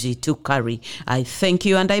and easy to carry. I thank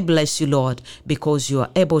you and I bless you, Lord, because you are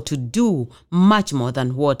able to do much more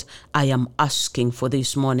than what I am asking for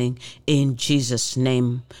this morning. In Jesus'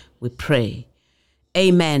 name we pray.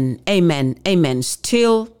 Amen, amen, amen.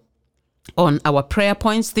 Still on our prayer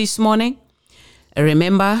points this morning.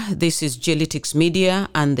 Remember, this is Gelitix Media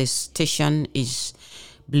and the station is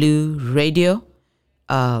Blue Radio.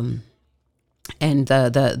 And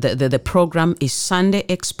the program is Sunday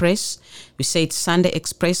Express. We say it's Sunday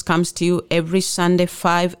Express comes to you every Sunday,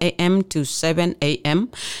 5 a.m. to 7 a.m.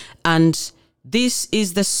 And this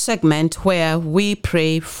is the segment where we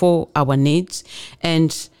pray for our needs.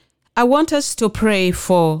 And I want us to pray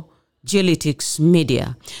for Gelitix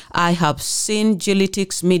Media. I have seen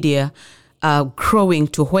Gelitix Media growing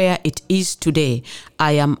to where it is today.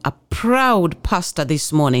 I am a proud pastor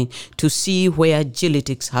this morning to see where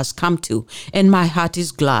Gelitix has come to, and my heart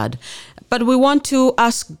is glad. But we want to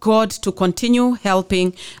ask God to continue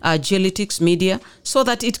helping Gelitix Media so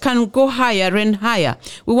that it can go higher and higher.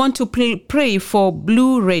 We want to pray for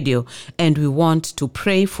Blue Radio, and we want to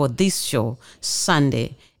pray for this show,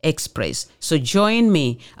 Sunday Express. So join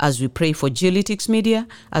me as we pray for Gelitix Media,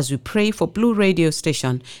 as we pray for Blue Radio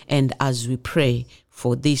Station, and as we pray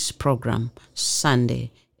for this program,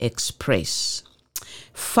 Sunday Express.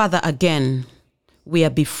 Father, again, we are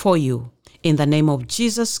before you in the name of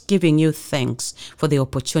Jesus, giving you thanks for the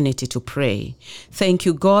opportunity to pray. Thank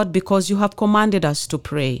you, God, because you have commanded us to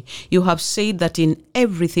pray. You have said that in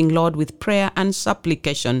everything, Lord, with prayer and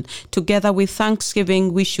supplication, together with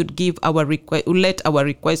thanksgiving, we should give our request, let our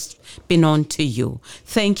requests be known to you.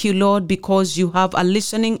 Thank you, Lord, because you have a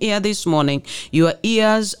listening ear this morning. Your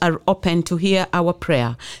ears are open to hear our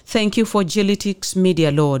prayer. Thank you for Gelitics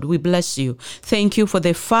Media, Lord. We bless you. Thank you for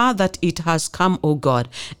the far that it has come, O God.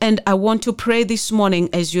 And I want to pray this morning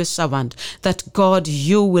as your servant that, God,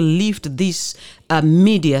 you will lift this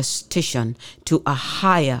media station to a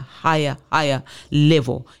higher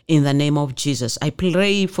level in the name of Jesus. I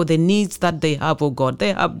pray for the needs that they have, oh God.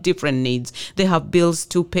 They have different needs. They have bills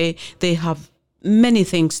to pay. They have many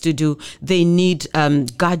things to do. They need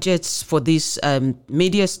gadgets for this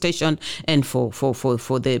media station and for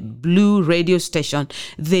the Blue radio station.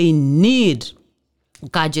 They need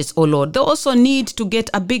gadgets, oh Lord. They also need to get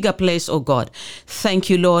a bigger place, oh God. Thank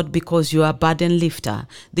you, Lord, because you are burden lifter.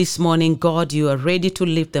 This morning, God, you are ready to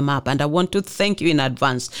lift them up. And I want to thank you in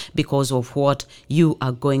advance because of what you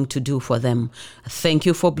are going to do for them. Thank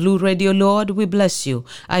you for Blue Radio, Lord. We bless you.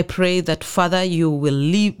 I pray that, Father, you will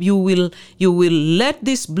let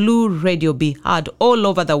this Blue Radio be heard all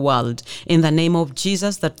over the world in the name of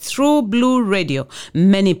Jesus, that through Blue Radio,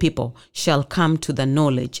 many people shall come to the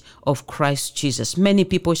knowledge of Christ Jesus. Many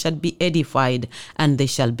people shall be edified and they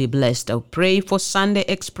shall be blessed. I pray for Sunday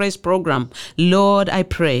Express program. Lord, I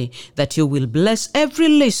pray that you will bless every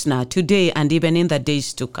listener today and even in the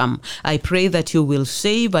days to come. I pray that you will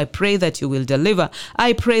save. I pray that you will deliver.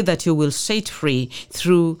 I pray that you will set free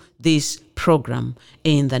through this program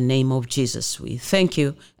in the name of Jesus. We thank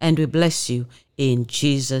you and we bless you in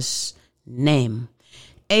Jesus' name.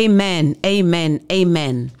 Amen, amen,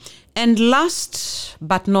 amen. And last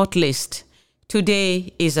but not least,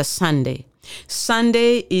 today is a Sunday.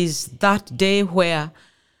 Sunday is that day where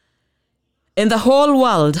in the whole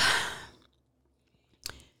world,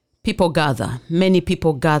 people gather. Many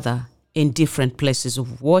people gather in different places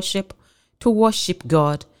of worship, to worship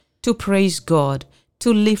God, to praise God,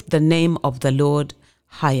 to lift the name of the Lord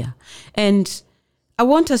higher. And I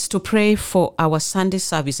want us to pray for our Sunday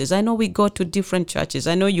services. I know we go to different churches.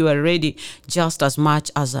 I know you are ready just as much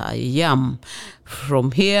as I am.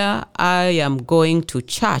 From here, I am going to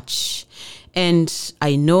church. And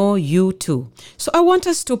I know you too. So I want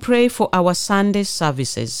us to pray for our Sunday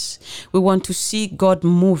services. We want to see God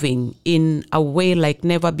moving in a way like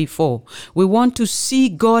never before. We want to see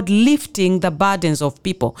God lifting the burdens of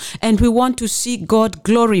people. And we want to see God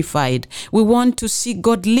glorified. We want to see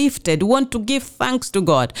God lifted. We want to give thanks to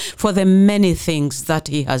God for the many things that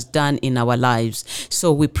He has done in our lives.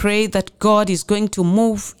 So we pray that God is going to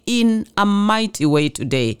move in a mighty way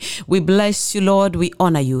today. We bless you, Lord. We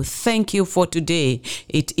honor you. Thank you for today.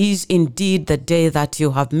 It is indeed the day that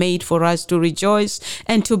you have made for us to rejoice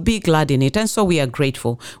and to be glad in it. And so we are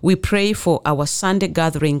grateful. We pray for our Sunday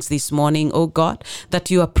gatherings this morning, oh God, that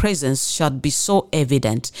your presence shall be so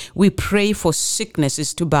evident. We pray for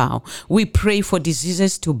sicknesses to bow. We pray for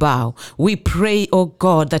diseases to bow. We pray, oh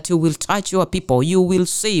God, that you will touch your people. You will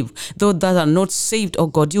save. Those that are not saved, oh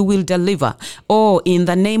God, you will deliver. Oh, in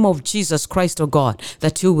the name of Jesus Christ, oh God,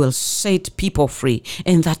 that you will set people free,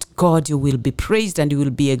 and that, God, you will be praised and you will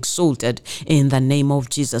be exalted in the name of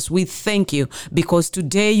Jesus. We thank you because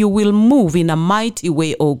today you will move in a mighty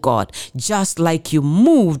way, oh God, just like you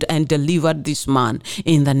moved and delivered this man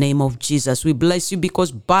in the name of Jesus. We bless you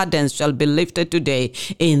because burdens shall be lifted today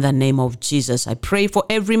in the name of Jesus. I pray for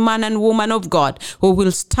every man and woman of God who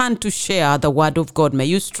will stand to share the word of God. May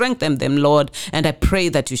you strengthen them, Lord, and I pray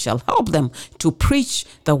that you shall help them to preach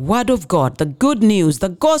the word of God, the good news, the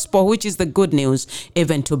gospel, which is the good news,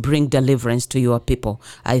 even to bring deliverance to your people.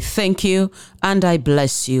 I thank you and I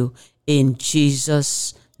bless you in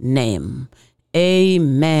Jesus' name.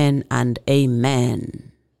 Amen and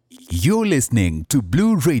amen. You're listening to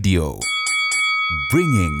Blue Radio,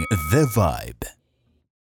 bringing the vibe.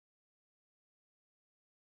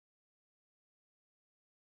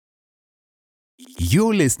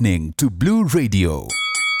 You're listening to Blue Radio,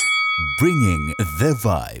 bringing the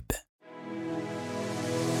vibe.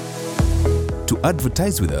 To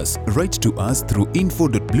advertise with us, write to us through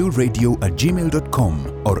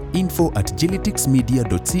info.blueradio@gmail.com or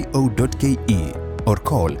info@geliticsmedia.co.ke or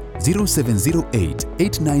call 0708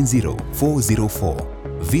 890 404.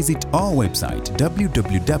 Visit our website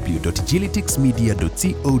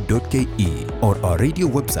www.geliticsmedia.co.ke or our radio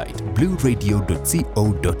website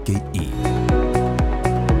blueradio.co.ke.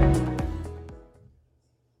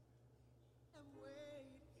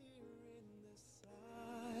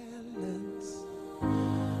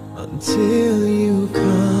 Until you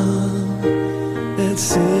come,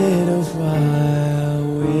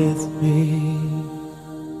 with me.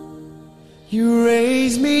 You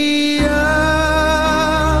raise me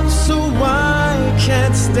up so I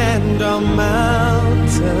can't stand on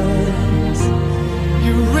mountains.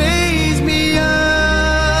 You raise me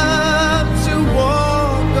up to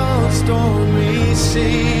walk on stormy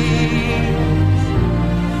seas.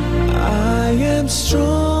 I am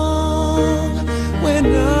strong when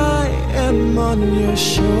I am on your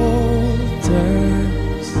shoulders.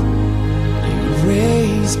 You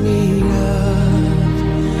raise me up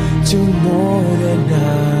to more than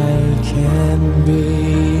I can be.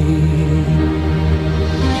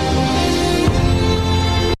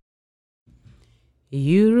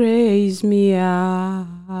 You raise me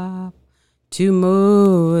up to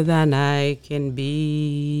more than I can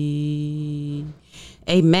be.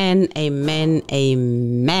 Amen, amen,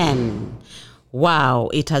 amen. Wow,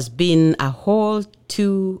 it has been a whole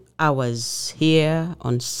 2 hours here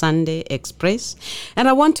on Sunday Express, and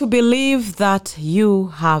I want to believe that you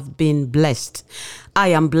have been blessed. I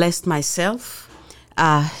am blessed myself,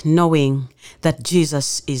 knowing that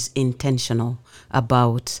Jesus is intentional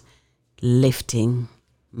about lifting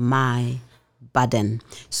my burden.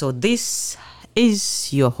 So this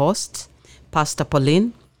is your host, Pastor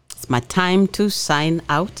Pauline. It's my time to sign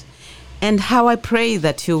out. And how I pray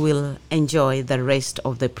that you will enjoy the rest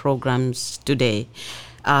of the programs today.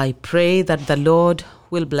 I pray that the Lord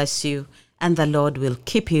will bless you and the Lord will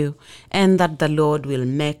keep you and that the Lord will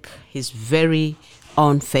make his very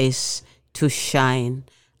own face to shine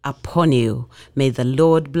upon you. May the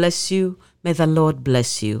Lord bless you. May the Lord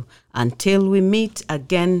bless you. Until we meet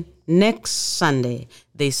again next Sunday,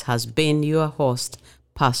 this has been your host,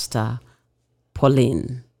 Pastor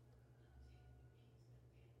Pauline.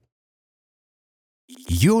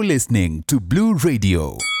 You're listening to Blue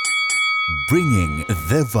Radio, bringing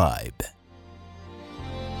the vibe.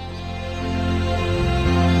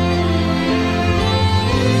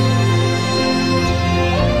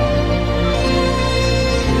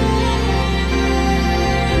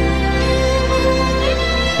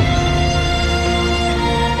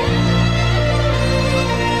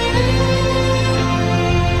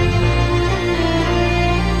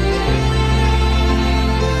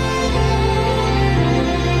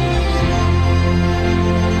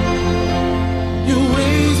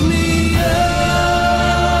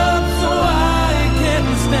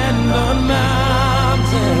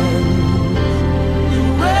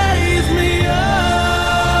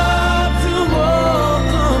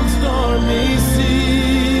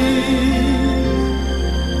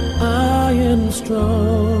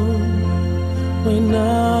 When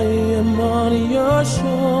I am on your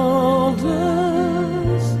shoulders,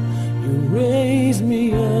 you raise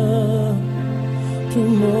me up to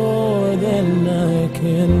more than I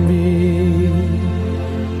can be.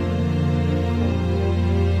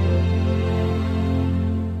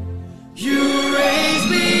 You raise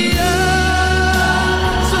me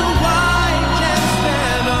up so I can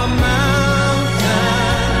stand on mountains.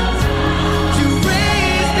 You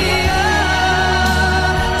raise me up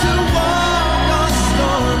to walk on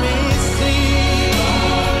stormy seas.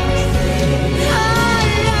 I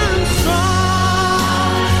am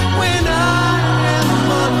strong when I am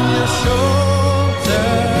on your shoulders.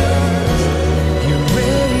 You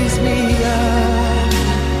raise me up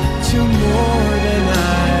to more than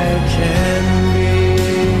I can be.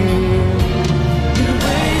 You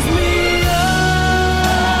raise me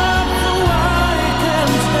up so I can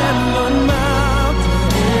stand on mountains.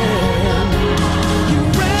 You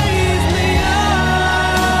raise me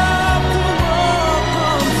up to walk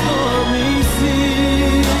on stormy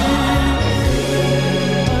seas.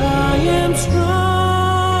 I am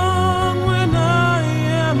strong when I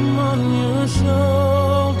am on your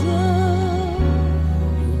shoulder.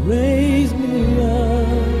 You raise me up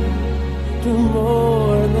to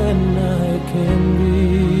more than I can be.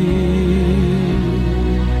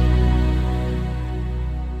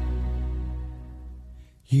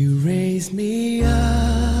 You raise me up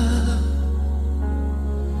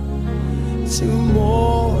to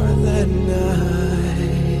more than I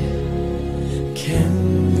can